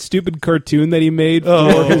Kobe, that stupid cartoon that he made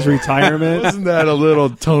for his retirement. Wasn't that a little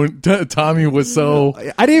Tommy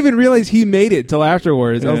Wiseau? I didn't even realize he made it till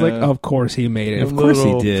afterwards. I was like, Yeah. of course he made it. Of course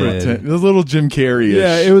he did. A little Jim Carrey-ish.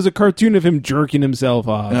 Yeah, it was a cartoon of him jerking himself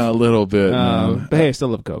off. A little bit. But hey, I still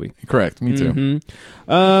love Kobe. Correct. Me too.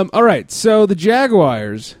 All right, so the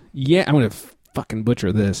Jaguars. Yeah, I'm going to fucking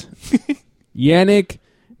butcher this. Yannick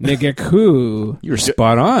Ngakoue. You were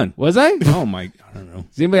spot on. Was I? Oh my! I don't know.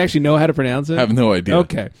 Does anybody actually know how to pronounce it? I have no idea.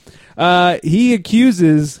 Okay. He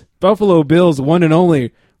accuses Buffalo Bills one and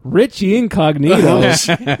only Richie Incognito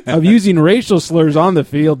of using racial slurs on the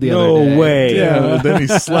field the other day. No way. Yeah, and then he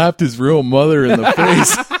slapped his real mother in the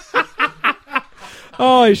face.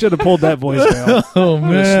 Oh, he should have pulled that voicemail. Oh,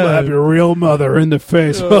 man. Slap your real mother in the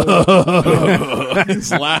face.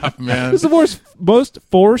 His laugh, man. It's the most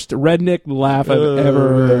forced redneck laugh I've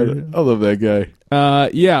ever heard. I love that guy.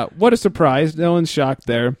 Yeah, what a surprise. No one's shocked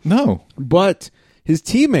there. No. But his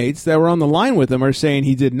teammates that were on the line with him are saying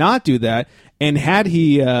he did not do that. And had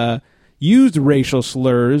he used racial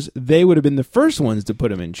slurs, they would have been the first ones to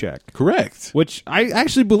put him in check. Correct. Which I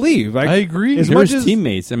actually believe. I agree. As They much were as,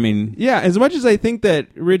 teammates. I mean, yeah, as much as I think that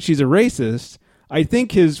Richie's a racist, I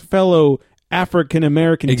think his fellow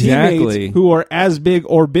African-American Exactly. teammates who are as big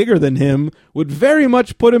or bigger than him would very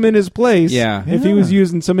much put him in his place Yeah. if he was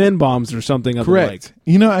using some N-bombs or something of the Correct.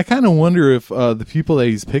 like. I kind of wonder if the people that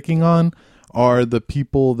he's picking on are the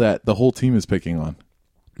people that the whole team is picking on.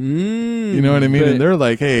 You know what I mean? but- And they're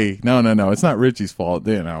like, hey, no, it's not Richie's fault,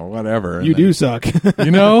 whatever. You do suck.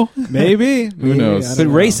 Maybe. Who knows? I but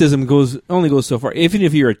don't know. racism only goes so far. Even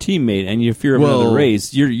if you're a teammate and if you're of Well- another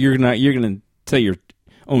race, you're going to tell your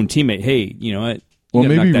own teammate, hey, you know what? Well, You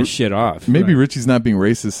gotta maybe knock that shit off. Maybe Richie's not being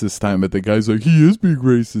racist this time, but the guy's like, he is being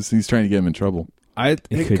racist, and he's trying to get him in trouble. It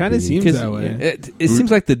could kind of be. seems 'Cause that way. It seems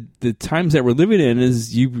like the times that we're living in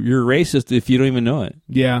is you're racist if you don't even know it.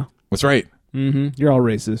 Yeah. That's right. Mm-hmm. You're all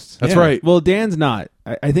racist. That's right. Well, Dan's not.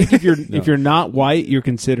 I think if you're if you're not white, you're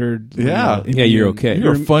considered. Yeah. Yeah, you're okay.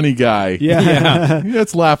 You're a funny guy. Yeah.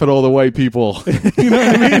 Let's laugh at all the white people. You know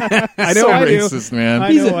what I mean? I know so I do. racist, man.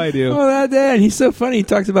 I know I do. Oh, that Dan, he's so funny. He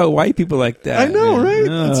talks about white people like that. I know, right?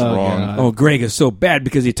 Oh, That's wrong. God. Oh, Greg is so bad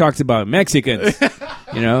because he talks about Mexicans.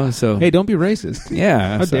 So Hey, don't be racist.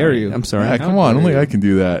 yeah. How dare you? I'm sorry. Yeah, come on. Only I can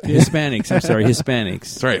do that. Hispanics. I'm sorry, Hispanics.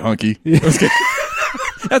 That's right, hunky.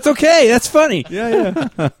 That's okay. That's funny. Yeah.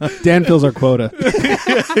 Dan fills our quota.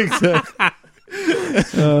 Exactly.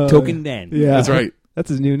 Token Dan. Yeah, That's right. That's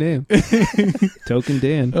his new name. Token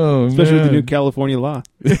Dan. Oh, Especially with the man. new California law.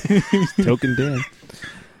 Token Dan.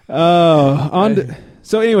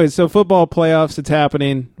 So anyways, so football playoffs, it's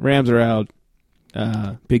happening. Rams are out.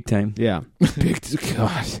 Big time. Yeah.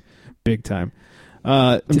 Big time.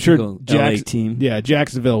 I'm sure Typical LA team. Yeah,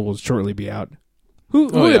 Jacksonville will shortly be out. Who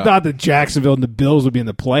would have thought that Jacksonville and the Bills would be in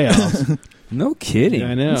the playoffs? No kidding.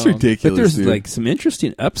 I know. It's ridiculous. But there's dude. like some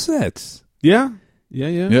interesting upsets. Yeah.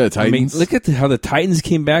 Yeah, Titans. I mean, look at how the Titans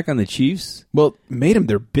came back on the Chiefs. Well, made them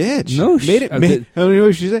their bitch. No, made it. Made, I don't know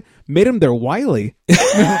what she said. Made them their Wiley.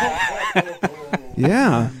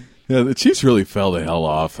 Yeah. Yeah, the Chiefs really fell the hell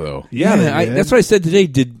off, though. Yeah, that's what I said today.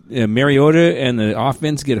 Did Mariota and the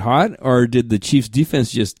offense get hot, or did the Chiefs' defense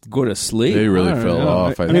just go to sleep? They really fell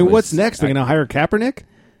off. I mean, what's next? They're going to hire Kaepernick?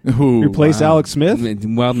 Ooh, Replace Alex Smith?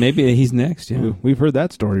 Well, maybe he's next. Yeah, Ooh, we've heard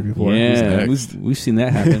that story before. yeah, next? we've seen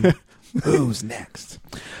that happen. Who's next?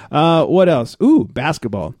 What else? Ooh,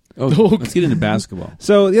 basketball. Oh, let's get into basketball.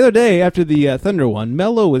 So the other day, after the Thunder won,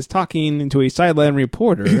 Melo was talking to a sideline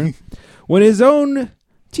reporter when his own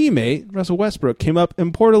teammate, Russell Westbrook, came up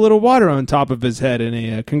and poured a little water on top of his head in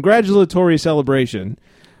a congratulatory celebration.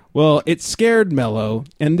 Well, it scared Melo,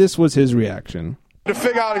 and this was his reaction. To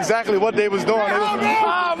figure out exactly what they was doing.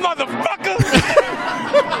 Motherfucker!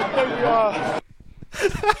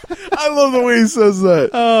 I love the way he says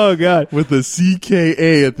that. Oh, God. With the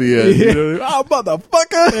CKA at the end. Yeah. You know, oh,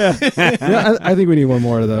 motherfucker! Yeah, I think we need one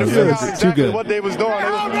more of those. Figure out That's exactly too good. what they was doing.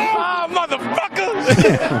 Motherfucker!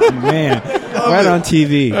 Man, right on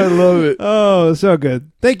TV. I love it. Oh, so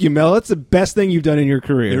good. Thank you, Mel. That's the best thing you've done in your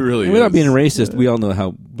career. It really Without is. being racist, we all know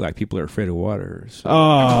how black people are afraid of water. So.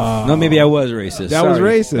 Oh. No, maybe I was racist. That was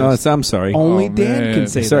Sorry. racist. Oh, I'm sorry. Only Oh, Dan man. can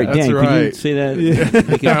say Sorry, that. That's Dan, could you right. say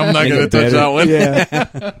that? I'm not going to touch that one.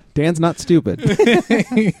 Yeah. Dan's not stupid.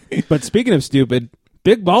 But speaking of stupid,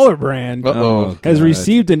 Big Baller Brand Uh-oh. has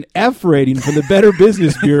received an F rating from the Better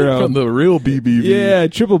Business Bureau. From the real BBB. Yeah,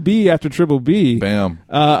 triple B after triple B. Bam.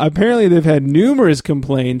 Apparently, they've had numerous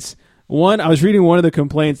complaints. I was reading one of the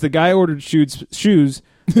complaints. The guy ordered shoes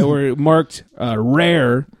that were marked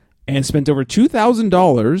rare and spent over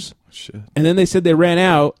 $2,000. Shit. And then they said they ran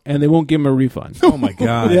out and they won't give him a refund. Oh, my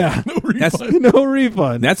God. Yeah. That's No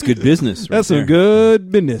refund. That's good business. Right That's there. some good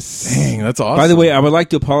business. Dang, that's awesome. By the way, I would like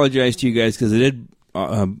to apologize to you guys because I did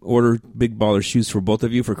order Big Baller shoes for both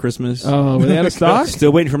of you for Christmas. Oh, were they out of stock?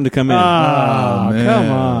 Still waiting for them to come in. Oh,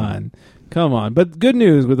 man. Come on. But good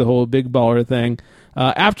news with the whole Big Baller thing.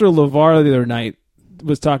 After LeVar the other night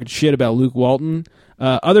was talking shit about Luke Walton,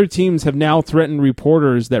 other teams have now threatened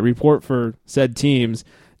reporters that report for said teams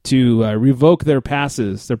to revoke their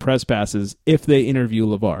passes, their press passes, if they interview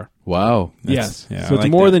LeVar. Wow. Yes. yeah, So I it's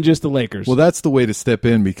like more that. than just the Lakers. Well, that's the way to step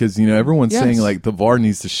in because, everyone's Yes. saying, like, the VAR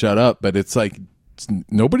needs to shut up, but it's like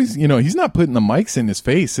nobody's, he's not putting the mics in his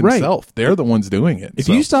face himself. Right. They're the ones doing it. if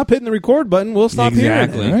so. you stop hitting the record button, we'll stop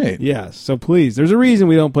Exactly. hearing it. Right. Yes. So please, there's a reason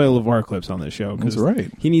we don't play LeVar clips on this show. 'cause That's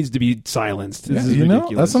right. He needs to be silenced. This is Yeah,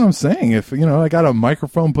 ridiculous. that's what I'm saying. If, I got a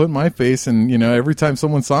microphone put in my face and, every time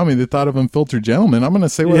someone saw me, they thought of Unfiltered Gentleman, I'm going to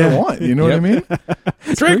say what I want. You know what I mean?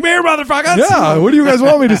 Drink beer, motherfuckers! Yeah. What do you guys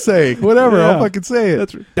want me to say? Whatever. Yeah. I'll fucking say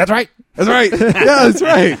it. That's right. That's right. Yeah, that's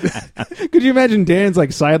right. Could you imagine Dan's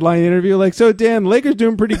sideline interview? So Dan, Lakers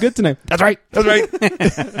doing pretty good tonight. That's right. That's right.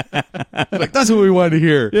 Like, that's what we wanted to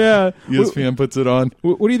hear. Yeah. ESPN puts it on.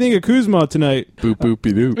 What do you think of Kuzma tonight? Boop,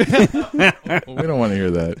 boopy doop. We don't want to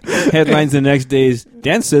hear that. Headlines the next day is,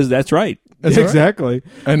 Dan says that's right. That's right. Exactly.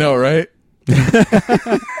 I know, right?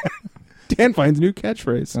 Dan finds new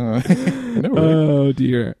catchphrase. I know, right? Oh,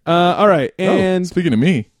 dear. All right. And speaking of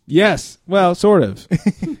me. yes, well, sort of.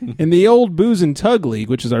 In the old Booze and Tug League,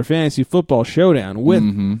 which is our fantasy football showdown with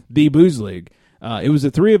the Booze League, it was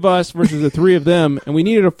the three of us versus the three of them, and we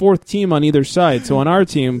needed a fourth team on either side. So on our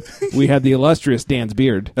team, we had the illustrious Dan's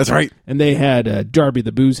Beard. That's right. And they had Darby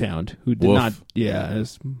the Booze Hound, who did Woof. not. Yeah,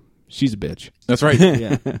 she's a bitch. That's right.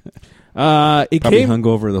 Yeah. It Probably came hung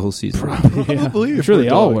over the whole season. Probably. I'm sure they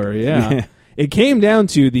Poor all dog. were. Yeah. It came down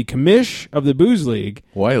to the commish of the Booze League,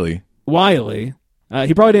 Wiley. Wiley.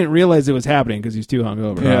 He probably didn't realize it was happening because he's too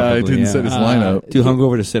hungover. Yeah, I Probably, didn't yeah. set his lineup. Too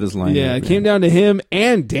hungover to set his line. Yeah, it came down to him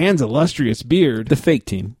and Dan's illustrious Beard, The fake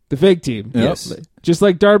team. the fake team. Yes. Just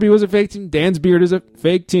like Darby was a fake team, Dan's Beard is a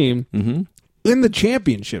fake team Mm-hmm. in the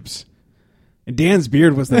championships. And Dan's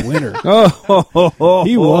Beard was the winner. Oh,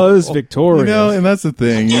 He was victorious. And that's the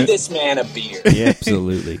thing. this man a beer. Yeah,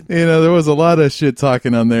 absolutely. There was a lot of shit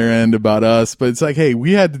talking on their end about us, but it's like, hey,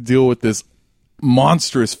 we had to deal with this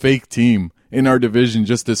monstrous fake team in our division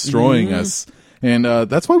just destroying us. And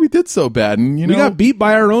that's why we did so bad. And, we got beat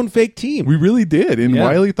by our own fake team. we really did. And Yeah.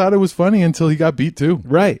 Wiley thought it was funny until he got beat too.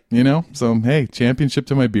 Right. So, hey, championship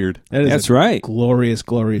to my beard. That is That's a right. glorious,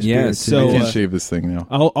 glorious beard. Yes, So I can't shave this thing now.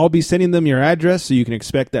 I'll be sending them your address so you can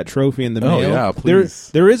expect that trophy in the Oh, mail. yeah, please.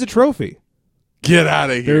 There is a trophy. Get out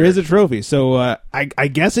of here. There is a trophy. So I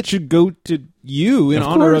guess it should go to you in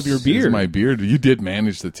honor of your It's beard. my beard. You did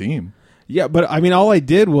manage the team. Yeah, but I mean, all I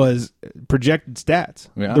did was projected stats.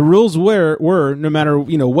 Yeah. The rules were no matter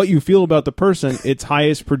what you feel about the person, its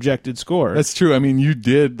highest projected score. That's true. I mean, you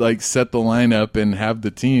did like set the lineup and have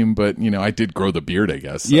the team, but I did grow the beard, I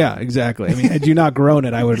guess. So. Yeah, exactly. I mean, had you not grown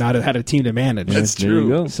it, I would not have had a team to manage. That's There you true.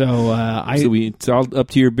 go. So it's all up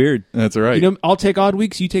to your beard. That's right. I'll take odd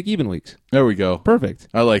weeks. You take even weeks. There we go. Perfect.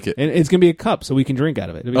 I like it. And it's gonna be a cup, so we can drink out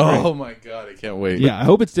of it. It'll be Oh great. my god, I can't wait. Yeah, I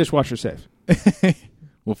hope it's dishwasher safe.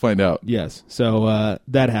 We'll find out. Yes. So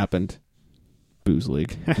that happened. Booze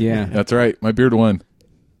League. Yeah. That's right. My beard won.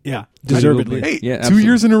 Yeah, deservedly. Hey, Yeah, 2 absolutely.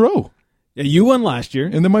 years in a row. Yeah, you won last year,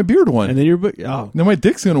 And then my beard won. and then oh, Now my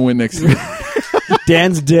dick's going to win next year.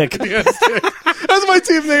 Dan's dick. That's my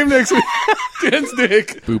team name next week. Dan's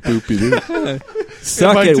dick. Boop, boop, boop.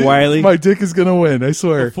 Suck it, Wiley. My dick is going to win, I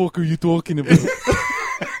swear. What the fuck are you talking about?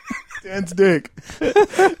 Dan's dick.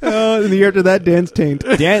 and the year after that, Dan's taint.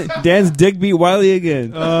 Dan's dick beat Wiley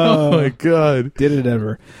again. Oh my god. Did it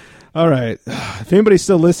ever? All right. If anybody's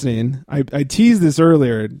still listening, I teased this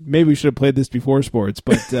earlier. Maybe we should have played this before sports,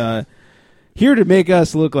 but here to make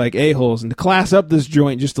us look like a-holes and to class up this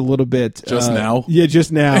joint just a little bit. Just now? Yeah,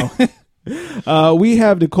 just now. We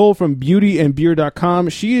have Nicole from beautyandbeer.com.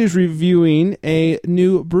 She is reviewing a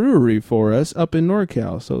new brewery for us up in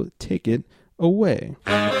NorCal, so take it away.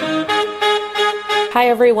 Hi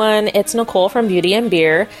everyone, it's Nicole from Beauty and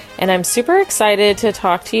Beer, and I'm super excited to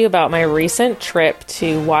talk to you about my recent trip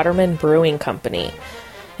to Waterman Brewing Company. It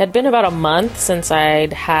had been about a month since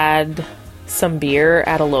I'd had some beer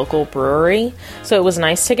at a local brewery, so it was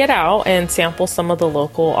nice to get out and sample some of the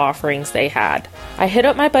local offerings they had. I hit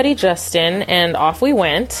up my buddy Justin, and off we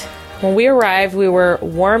went. When we arrived, we were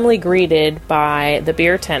warmly greeted by the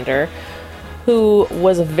beer tender, who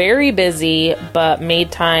was very busy but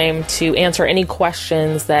made time to answer any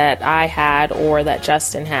questions that I had or that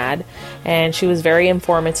Justin had, and she was very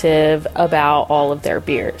informative about all of their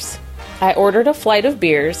beers. I ordered a flight of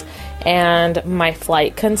beers, and my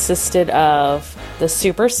flight consisted of the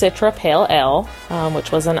Super Citra Pale Ale,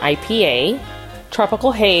 which was an IPA,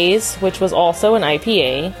 Tropical Haze, which was also an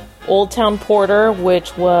IPA, Old Town Porter,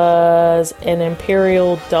 which was an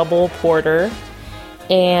Imperial Double Porter,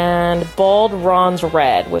 and Bald Ron's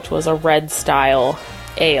Red, which was a red style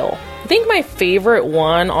ale. I think my favorite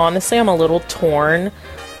one, honestly, I'm a little torn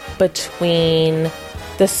between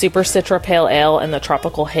the Super Citra Pale Ale and the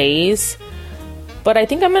Tropical Haze, but I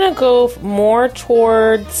think I'm gonna go more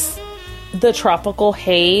towards the Tropical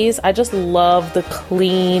Haze. I just love the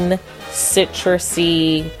clean,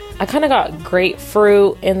 citrusy, I kind of got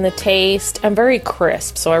grapefruit in the taste. I'm very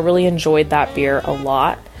crisp, so I really enjoyed that beer a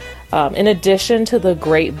lot. In addition to the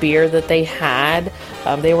great beer that they had,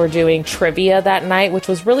 they were doing trivia that night, which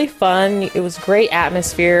was really fun. It was great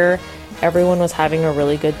atmosphere. Everyone was having a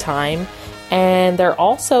really good time. And there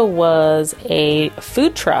also was a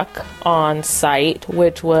food truck on site,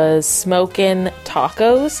 which was Smokin'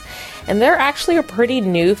 Tacos. And they're actually a pretty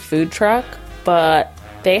new food truck, but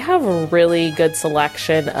they have a really good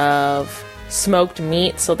selection of smoked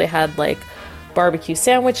meat. So they had like barbecue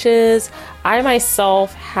sandwiches. I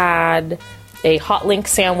myself had a hot link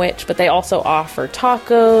sandwich, but they also offer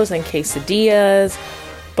tacos and quesadillas,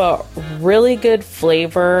 but really good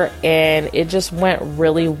flavor, and it just went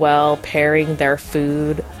really well pairing their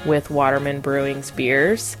food with Waterman Brewing's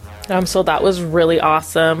beers. So that was really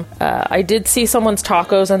awesome. I did see someone's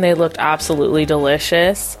tacos and they looked absolutely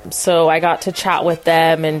delicious. So I got to chat with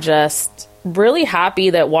them and just really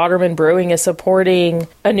happy that Waterman Brewing is supporting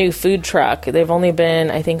a new food truck. They've only been,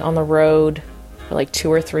 I think, on the road for like 2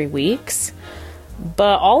 or 3 weeks.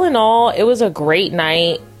 But all in all, it was a great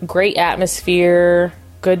night, great atmosphere,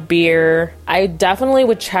 good beer. I definitely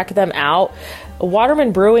would check them out.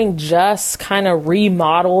 Waterman Brewing just kind of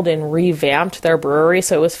remodeled and revamped their brewery,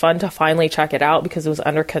 so it was fun to finally check it out because it was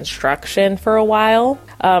under construction for a while.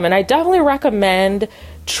 And I definitely recommend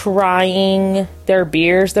trying their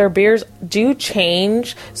beers. Their beers do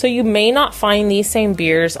change, so you may not find these same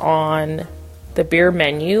beers on the beer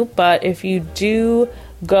menu, but if you do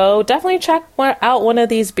go, definitely check out one of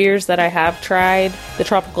these beers that I have tried, the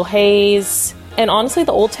Tropical Haze. And honestly,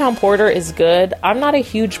 the Old Town Porter is good. I'm not a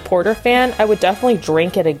huge porter fan. I would definitely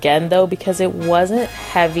drink it again, though, because it wasn't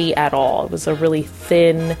heavy at all. It was a really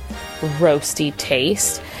thin, roasty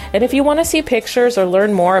taste. And if you want to see pictures or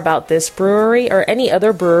learn more about this brewery or any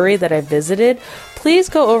other brewery that I visited, please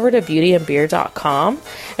go over to beautyandbeer.com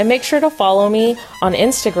and make sure to follow me on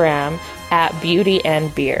Instagram at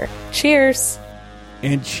beautyandbeer. Cheers!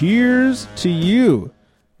 And cheers to you.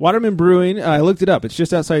 Waterman Brewing, I looked it up. It's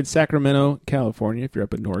just outside Sacramento, California. If you're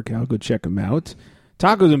up in NorCal, go check them out.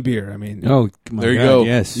 Tacos and beer, I mean. Oh, my there you God, go.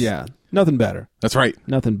 Yes. Yeah, nothing better. That's right.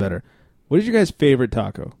 Nothing better. What is your guys' favorite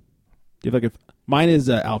taco? Do you have mine is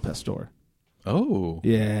Al Pastor. Oh.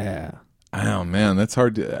 Yeah. Oh, man, that's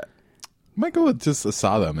hard to... might go with just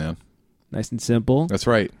asada, man. Nice and simple. That's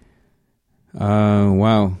right.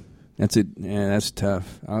 Wow. That's it. Yeah, that's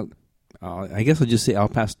tough. I guess I'll just say Al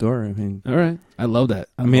Pastor. I mean, all right. I love that.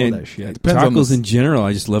 I love that shit. Tacos in general,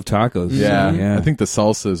 I just love tacos. Yeah. So, yeah. I think the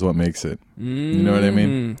salsa is what makes it. You know what I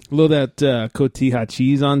mean? A little that cotija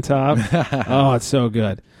cheese on top. Oh, it's so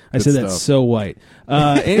good. I said stuff. that's so white.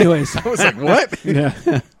 Anyways. I was like, what?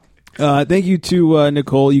 Yeah. Thank you to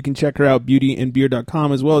Nicole. You can check her out,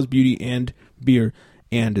 beautyandbeer.com, as well as Beauty and Beer,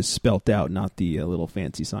 and is spelt out, not the little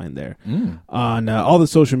fancy sign there. On all the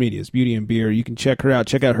social medias, Beauty and Beer. You can check her out.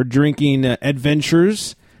 Check out her drinking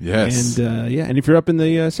adventures. Yes. And and if you're up in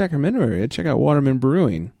the Sacramento area, check out Waterman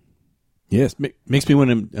Brewing. Yes. Makes me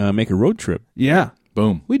want to make a road trip. Yeah.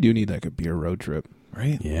 Boom. We do need like a beer road trip.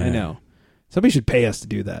 Right? Yeah. I know. Somebody should pay us to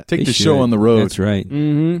do that. Take the show on the road. That's right.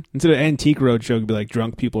 Mm-hmm. Instead of Antique Roadshow, it could be like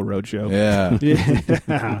Drunk People Roadshow. Yeah.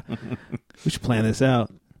 Yeah. We should plan this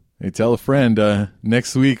out. Hey, tell a friend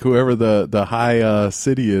next week, whoever the high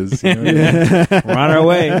city is. You know? We're on our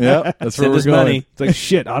way. Yep, that's where Send we're us going. money. It's like,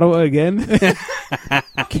 shit, Ottawa again?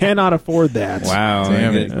 Cannot afford that. Wow.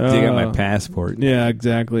 Damn I it. gotta dig out my passport. Yeah,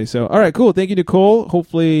 exactly. So, all right, cool. Thank you, Nicole.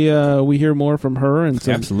 Hopefully we hear more from her and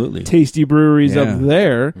some Absolutely. tasty breweries Yeah. up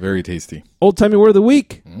there. Very tasty. Old-timey word of the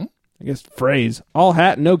week. I guess phrase. All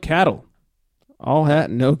hat, no cattle. All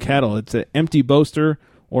hat, no cattle. It's an empty boaster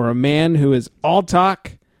or a man who is all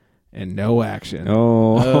talk and no action.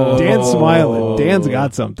 Oh. Dan's smiling. Dan's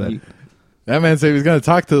got something. That man said he was going to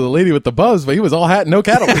talk to the lady with the buzz, but he was all hat and no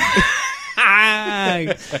cattle.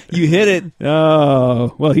 You hit it.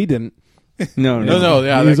 Oh, well, he didn't. No. No,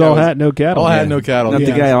 yeah. He that was guy all hat, no cattle. All hat, Yeah. no cattle. Not He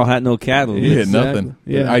the guy all hat, no cattle. hit Exactly. nothing.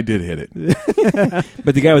 Yeah. I did hit it.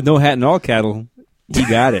 But the guy with no hat and all cattle, he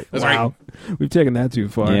got it. That's Wow. We've taken that too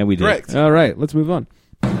far. Yeah, we did. Correct. All right, let's move on.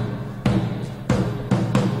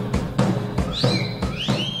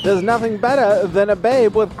 There's nothing better than a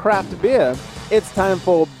babe with craft beer. It's time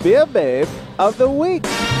for Beer Babe of the Week.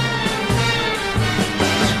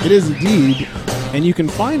 It is indeed, and you can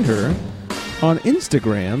find her on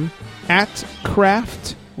Instagram at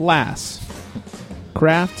craftlass.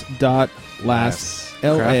 Craft.lass.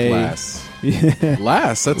 L-A. Lass. Yeah.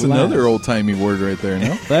 Lass. That's Lass. another old timey word right there.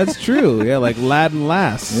 No, That's true. Yeah, like lad and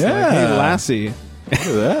lass. Yeah. Like, hey, lassie. look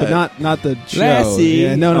at that. But not the show. Lassie.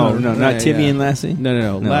 Yeah, no, Oh, no, not yeah, Timmy yeah. and Lassie?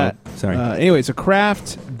 No. No, sorry. Anyway, so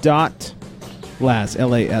craft.lass. Lass.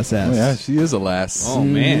 Oh, yeah, she is a lass. Oh,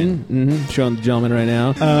 man. Mm-hmm. Showing the gentleman right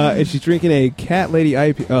now. And she's drinking a Cat Lady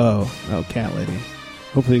IPA. Oh, Cat Lady.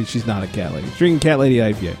 Hopefully she's not a Cat Lady. She's drinking Cat Lady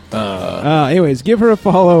IPA. Anyways, give her a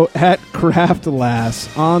follow at Craft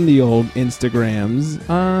Lass on the old Instagrams.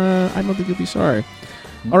 I don't think you'll be sorry.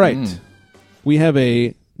 All right. We have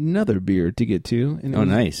another beer to get to. And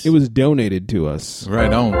Nice. It was donated to us.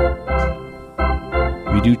 Right on.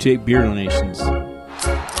 We do take beer donations.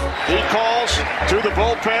 He calls to the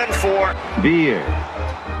bullpen for beer.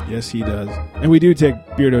 Yes, he does. And we do take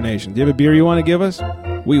beer donations. Do you have a beer you want to give us?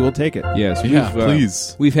 We will take it. Yes, Yeah,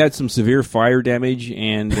 please. We've had some severe fire damage,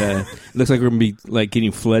 and it looks like we're going to be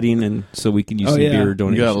getting flooding, and so we can use some beer You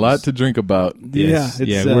donations. got a lot to drink about. Yes.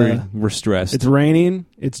 Yeah, it's, we're stressed. It's raining.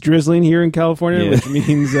 It's drizzling here in California, Yeah. which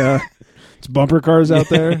means it's bumper cars out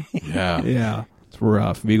there. Yeah. Yeah, it's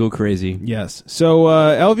rough. We go crazy. Yes. So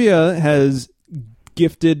Elvia has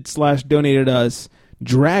gifted/donated us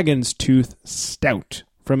Dragon's Tooth Stout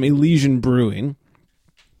from Elysian Brewing.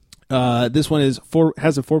 This one has a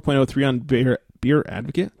 4.03 on Beer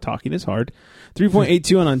Advocate. Talking is hard.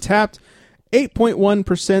 3.82 on Untapped.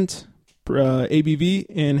 8.1% ABV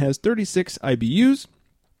and has 36 IBUs.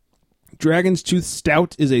 Dragon's Tooth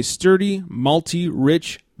Stout is a sturdy, malty,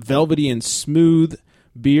 rich, velvety, and smooth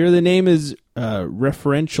beer. The name is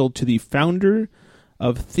referential to the founder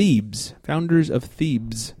of Thebes. Founders of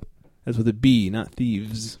Thebes. That's with a B, not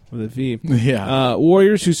thieves, with a V. Yeah.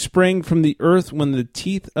 Warriors who sprang from the earth when the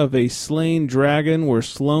teeth of a slain dragon were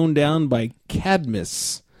slown down by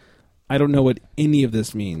Cadmus. I don't know what any of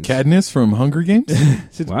this means. Cadmus from Hunger Games?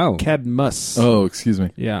 Wow. Cadmus. Oh, excuse me.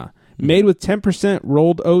 Yeah. Made with 10%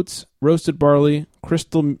 rolled oats, roasted barley,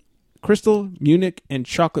 crystal Munich, and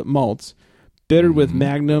chocolate malts. Bittered with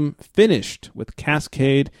Magnum, finished with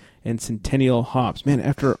Cascade and Centennial hops. Man,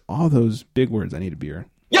 after all those big words, I need a beer.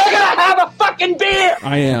 You're gonna have a fucking beer!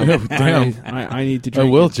 I am. Oh, damn. I need to I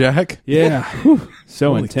drink. will, it. Jack. Yeah. Whew.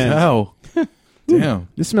 So Holy intense. cow. Damn.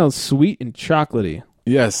 This smells sweet and chocolatey.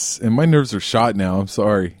 Yes, and my nerves are shot now. I'm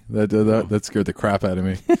sorry. That scared the crap out of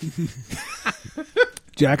me.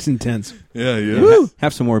 Jack's intense. Yeah.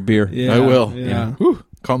 Have some more beer. Yeah, I will. Yeah. Whew.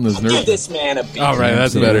 calm those nerves. Give this man a beer. All right,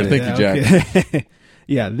 that's better. Thank you, Jack. Okay.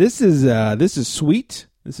 Yeah, this is sweet.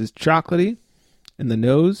 This is chocolatey in the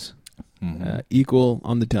nose, equal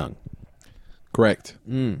on the tongue. Correct.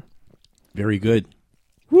 Very good.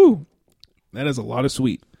 Woo! That is a lot of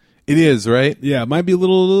sweet. It is, right? Yeah, it might be a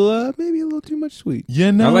little, maybe a little too much sweet.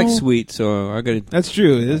 You know, I like sweet, so I got to. That's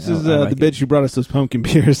true. This is I like the bitch who brought us those pumpkin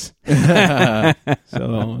beers. So, I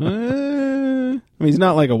mean, he's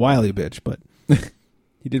not like a wily bitch, but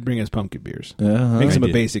he did bring us pumpkin beers. Makes him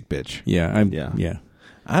a basic bitch. Yeah.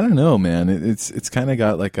 I don't know, man. It's kind of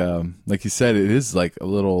got like you said, it is like a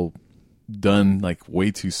little done like way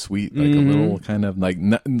too sweet, like a little kind of like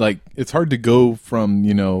it's hard to go from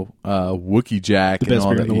Wookie Jack The and best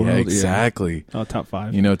all beer that. in the world, yeah. Exactly. Oh, top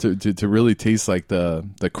 5. To really taste like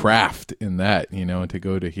the craft in that, and to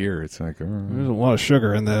go to here, it's like There's a lot of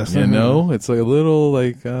sugar in this. it's like a little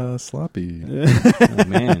like sloppy. Oh,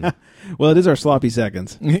 man. Well, it is our sloppy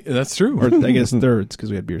seconds. That's true. Or I guess thirds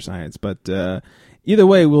because we had beer science. But either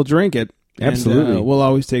way, we'll drink it. Absolutely. And, we'll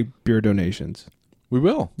always take beer donations. We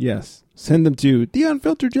will. Yes. Send them to The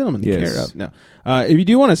Unfiltered Gentleman. Yes. No. If you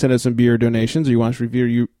do want to send us some beer donations or you want us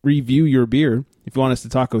to review your beer, if you want us to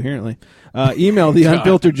talk coherently, email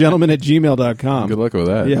theunfilteredgentleman@gmail.com. Good luck with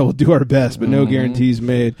that. Yeah, we'll do our best, but no guarantees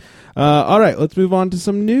made. All right, let's move on to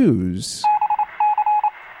some news.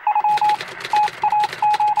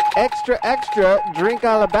 Extra, extra, drink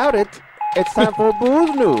all about it. It's time for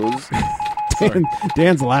booze news.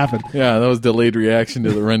 Dan's laughing. Yeah, that was delayed reaction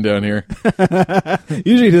to the rundown here.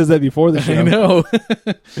 Usually he does that before the show. I know.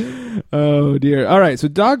 Oh, dear. All right, so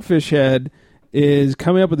Dogfish Head is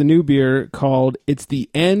coming up with a new beer called It's the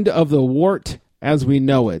End of the Wort as We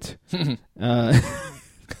Know It. Is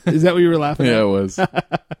that what you were laughing at? Yeah, it was.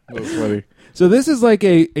 That was funny. So this is like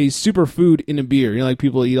a superfood in a beer. Like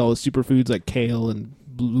people eat all the superfoods like kale and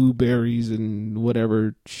blueberries and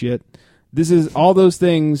whatever shit. This is all those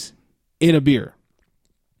things in a beer.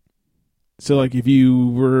 So like if you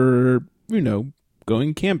were,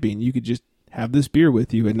 going camping, you could just have this beer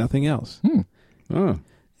with you and nothing else. Oh.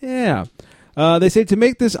 Yeah. They say to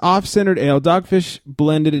make this off-centered ale, Dogfish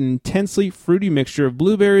blended an intensely fruity mixture of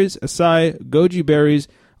blueberries, acai, goji berries,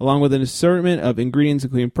 along with an assortment of ingredients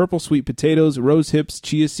including purple sweet potatoes, rose hips,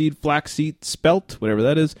 chia seed, flaxseed, spelt, whatever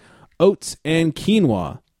that is, oats, and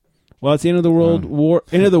quinoa. Well, it's the end of the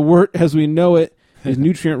end of the wort as we know it. Is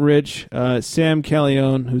nutrient-rich. Sam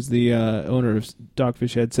Callione, who's the owner of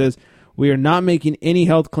Dogfish Head, says, "We are not making any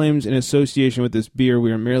health claims in association with this beer.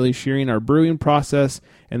 We are merely sharing our brewing process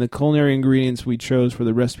and the culinary ingredients we chose for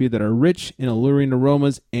the recipe that are rich in alluring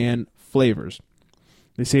aromas and flavors."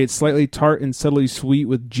 They say it's slightly tart and subtly sweet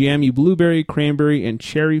with jammy blueberry, cranberry, and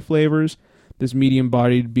cherry flavors. This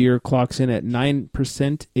medium-bodied beer clocks in at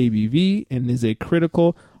 9% ABV and is a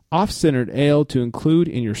critical off-centered ale to include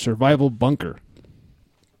in your survival bunker.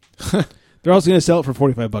 They're also going to sell it for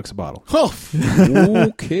 $45 a bottle.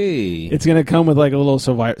 Okay. It's going to come with like a little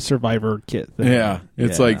survivor kit thing. Yeah.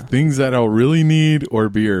 It's like things that I'll really need or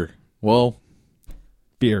beer. Well,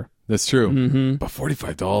 beer. That's true. Mm-hmm. But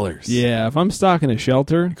 $45. Yeah. If I'm stocking a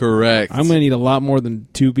shelter, correct, I'm going to need a lot more than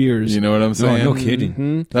 2 beers. You know what I'm saying? No kidding.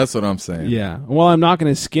 Mm-hmm. That's what I'm saying. Yeah. Well, I'm not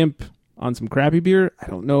going to skimp on some crappy beer. I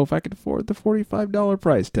don't know if I could afford the $45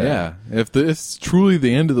 price tag. Yeah. If this is truly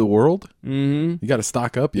the end of the world, you got to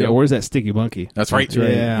stock up. Yeah, where's that Sticky Bunky? That's right.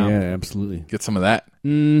 Yeah. Yeah, absolutely. Get some of that.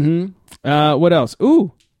 Mm-hmm. What else?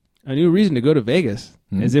 Ooh, a new reason to go to Vegas.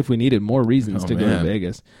 As if we needed more reasons to go to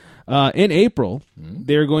Vegas. In April,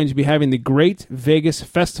 they're going to be having the Great Vegas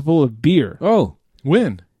Festival of Beer. Oh.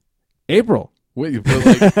 When? April. Wait, but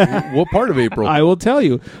like, what part of April? I will tell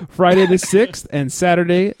you. Friday the 6th and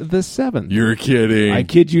Saturday the 7th. You're kidding. I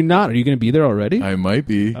kid you not. Are you going to be there already? I might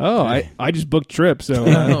be. Oh, I just booked trips, so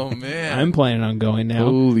oh, man. I'm planning on going now.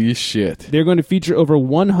 Holy shit. They're going to feature over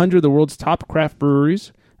 100 of the world's top craft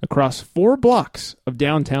breweries across 4 blocks of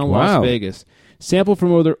downtown Las Vegas. Sample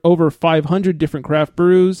from over 500 different craft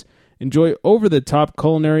brews. Enjoy over-the-top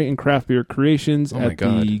culinary and craft beer creations at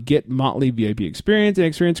the Get Motley VIP experience and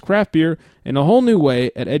experience craft beer in a whole new way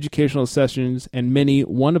at educational sessions and many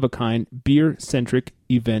one-of-a-kind beer-centric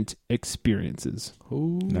event experiences.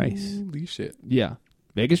 Nice. Holy shit. Yeah.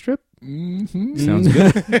 Vegas trip? Mm-hmm. Sounds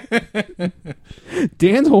good.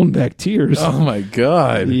 Dan's holding back tears. Oh, my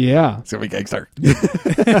God. Yeah. It's going to be gangster.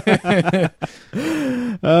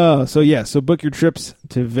 So book your trips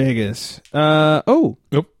to Vegas.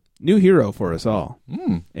 New hero for us all.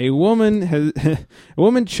 A woman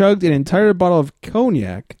chugged an entire bottle of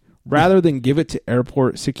cognac rather than give it to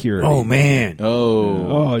airport security. Oh, man.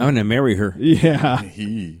 Oh. I'm going to marry her. Yeah.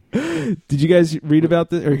 Did you guys read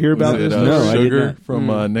about this or hear about this? No, I did not.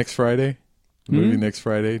 From next Friday? The movie Next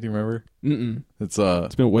Friday. Do you remember? Mm-mm.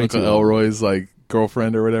 It's been way Uncle too long. Elroy's like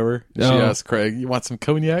girlfriend or whatever. And She Oh. asks Craig, "You want some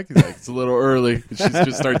cognac?" He's like, "It's a little early." And she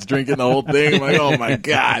just starts drinking the whole thing. I'm like, "Oh my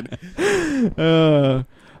god!"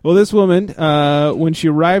 Well, this woman, when she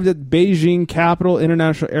arrived at Beijing Capital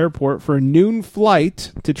International Airport for a noon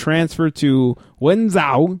flight to transfer to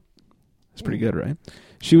Wenzhou, that's pretty good, right?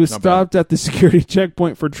 She was stopped at the security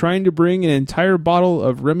checkpoint for trying to bring an entire bottle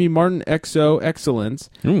of Remy Martin XO Excellence,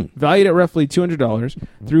 valued at roughly $200,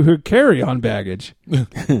 through her carry-on baggage.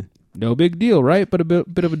 No big deal, right? But a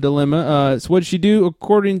bit of a dilemma. So what did she do?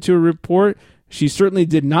 According to a report, she certainly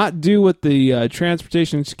did not do what the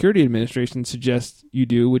Transportation and Security Administration suggests you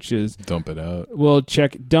do, which is dump it out. Well,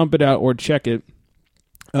 dump it out or check it.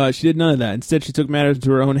 She did none of that. Instead, she took matters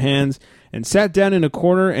into her own hands and sat down in a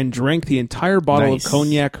corner and drank the entire bottle of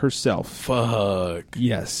cognac herself. Fuck.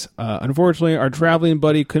 Yes. Unfortunately, our traveling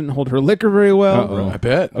buddy couldn't hold her liquor very well. Uh-oh. I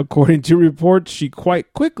bet. According to reports, she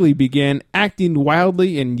quite quickly began acting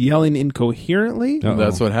wildly and yelling incoherently.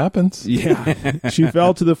 That's what happens. Yeah. She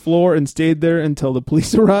fell to the floor and stayed there until the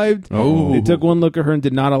police arrived. Oh. They took one look at her and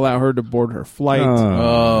did not allow her to board her flight.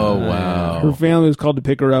 Oh, wow. Her family was called to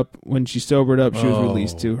pick her up. When she sobered up, she was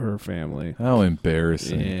released to her family. How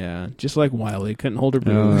embarrassing. Yeah. Just like Wiley. Couldn't hold her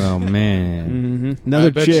booze. Oh, man.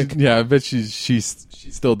 Another chick. I bet she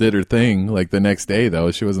still did her thing like the next day,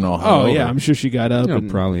 though. She wasn't all hungover. Oh, yeah. I'm sure she got up.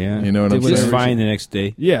 And probably, yeah. You know what I'm saying? Just fine the next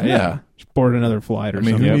day. Yeah. She boarded another flight or I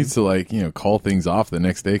mean, something. who needs to call things off the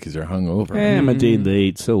next day because you're hungover? I'm a day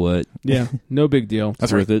late, so what? Yeah. No big deal.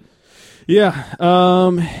 That's worth it. Yeah.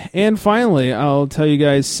 And finally, I'll tell you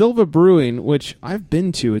guys, Silva Brewing, which I've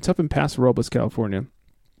been to. It's up in Paso Robles, California.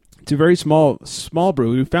 It's a very small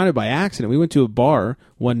brewery. We found it by accident. We went to a bar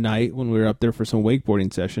one night when we were up there for some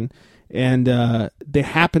wakeboarding session, and they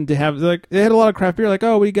happened to have they had a lot of craft beer. Like,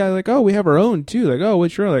 oh, we got we have our own too. Like, oh,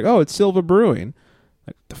 what's your own? Like, oh, it's Silva Brewing.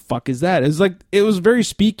 Like, the fuck is that? It was very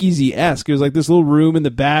speakeasy-esque. It was like this little room in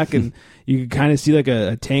the back, and you could kind of see like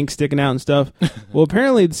a tank sticking out and stuff. Well,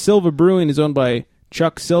 apparently, Silva Brewing is owned by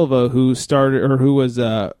Chuck Silva, who was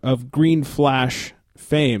of Green Flash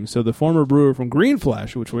fame. So the former brewer from Green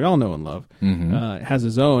Flash, which we all know and love, has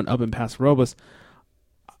his own up in Paso Robles.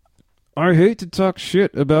 I hate to talk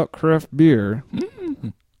shit about craft beer.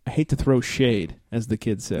 I hate to throw shade, as the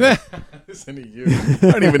kids say. Listen to you.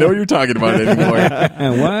 I don't even know what you're talking about anymore.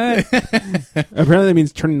 What? Apparently that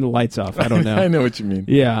means turning the lights off. I don't know. I know what you mean.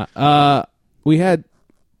 Yeah. We had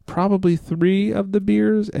probably 3 of the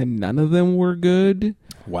beers, and none of them were good.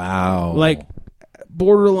 Wow. Like,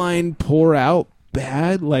 borderline pour out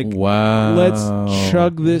bad. Like, wow. Let's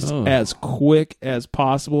chug this as quick as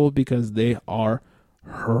possible because they are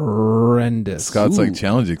horrendous. Scott's like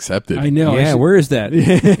challenge accepted. I know. Yeah, where is that?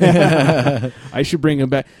 I should bring him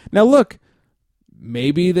back. Now look,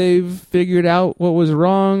 maybe they've figured out what was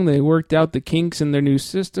wrong. They worked out the kinks in their new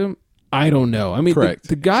system. I don't know. I mean, Correct.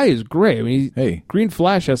 The guy is great. I mean, hey, Green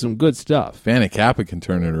Flash has some good stuff. Vanna Kappa can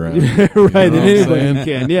turn it around. Right, anybody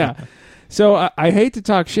can. Yeah. So I hate to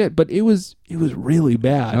talk shit, but it was really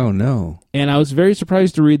bad. Oh no! And I was very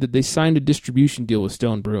surprised to read that they signed a distribution deal with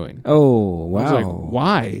Stone Brewing. Oh wow! I was like,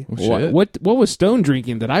 why? Oh, what was Stone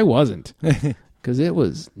drinking that I wasn't? Because it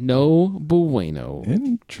was no bueno.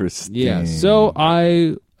 Interesting. Yeah. So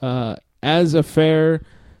I, as a fair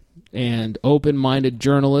and open-minded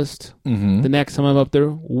journalist, the next time I'm up there,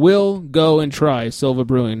 will go and try Silva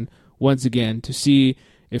Brewing once again to see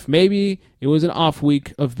if maybe it was an off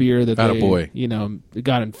week of beer that they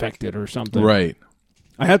got infected or something. Right.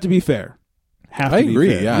 I have to be fair. I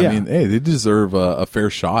agree. Yeah. I mean, hey, they deserve a fair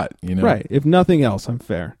shot. Right. If nothing else, I'm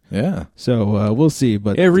fair. Yeah. So we'll see.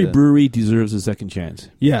 But every brewery deserves a second chance.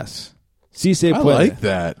 Yes. Si se I puede. like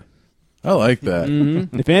that.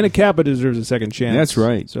 If Anna Kappa deserves a second chance, that's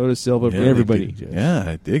right. So does Silva. Yeah, everybody. Yeah,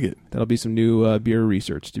 I dig it. That'll be some new beer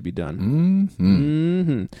research to be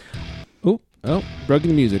done. Oh, broken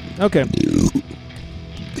the music. Okay.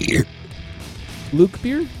 Beer. Luke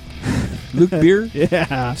Beer? Luke Beer?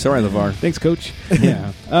 Yeah. Sorry, LeVar. Thanks, Coach.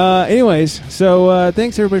 Yeah. Anyways, so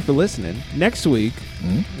thanks everybody for listening. Next week,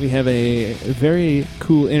 we have a very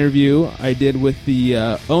cool interview I did with the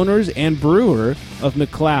owners and brewer of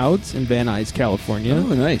McLeod's in Van Nuys, California.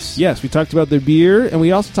 Oh, nice. Yes, we talked about their beer, and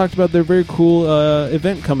we also talked about their very cool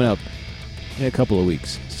event coming up in a couple of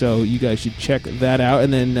weeks. So you guys should check that out,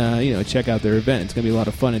 and then check out their event. It's going to be a lot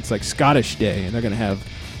of fun. It's like Scottish Day, and they're going to have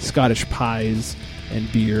Scottish pies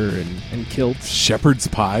and beer and kilts. Shepherd's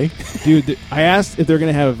pie? Dude, I asked if they're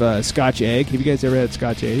going to have Scotch egg. Have you guys ever had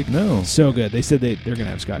Scotch egg? No. So good. They said they're going to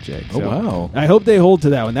have Scotch egg. So Oh, wow. I hope they hold to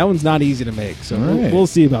that one. That one's not easy to make, so All right. we'll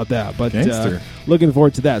see about that. But Gangster. looking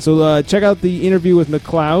forward to that. So check out the interview with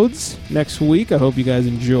McLeod's next week. I hope you guys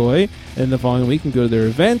enjoy. And the following week, you can go to their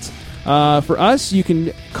event. For us, you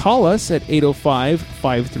can call us at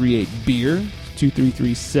 805-538-BEER,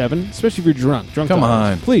 2337, especially if you're drunk. Come callers.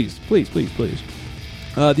 on. Please.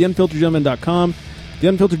 TheUnfilteredGentleman.com. The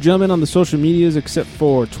Unfiltered Gentleman on the social medias, except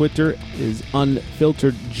for Twitter, is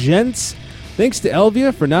Unfiltered Gents. Thanks to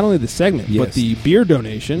Elvia for not only the segment, but the beer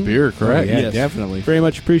donation. Beer, correct. Yeah, definitely. Very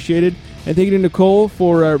much appreciated. And thank you to Nicole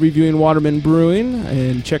for reviewing Waterman Brewing.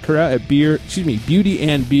 And check her out at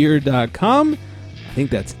beautyandbeer.com. I think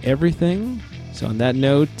that's everything. So on that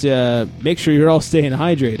note, make sure you're all staying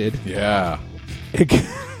hydrated. Yeah.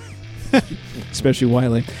 Especially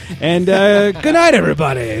Wiley. And good night,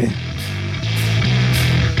 everybody.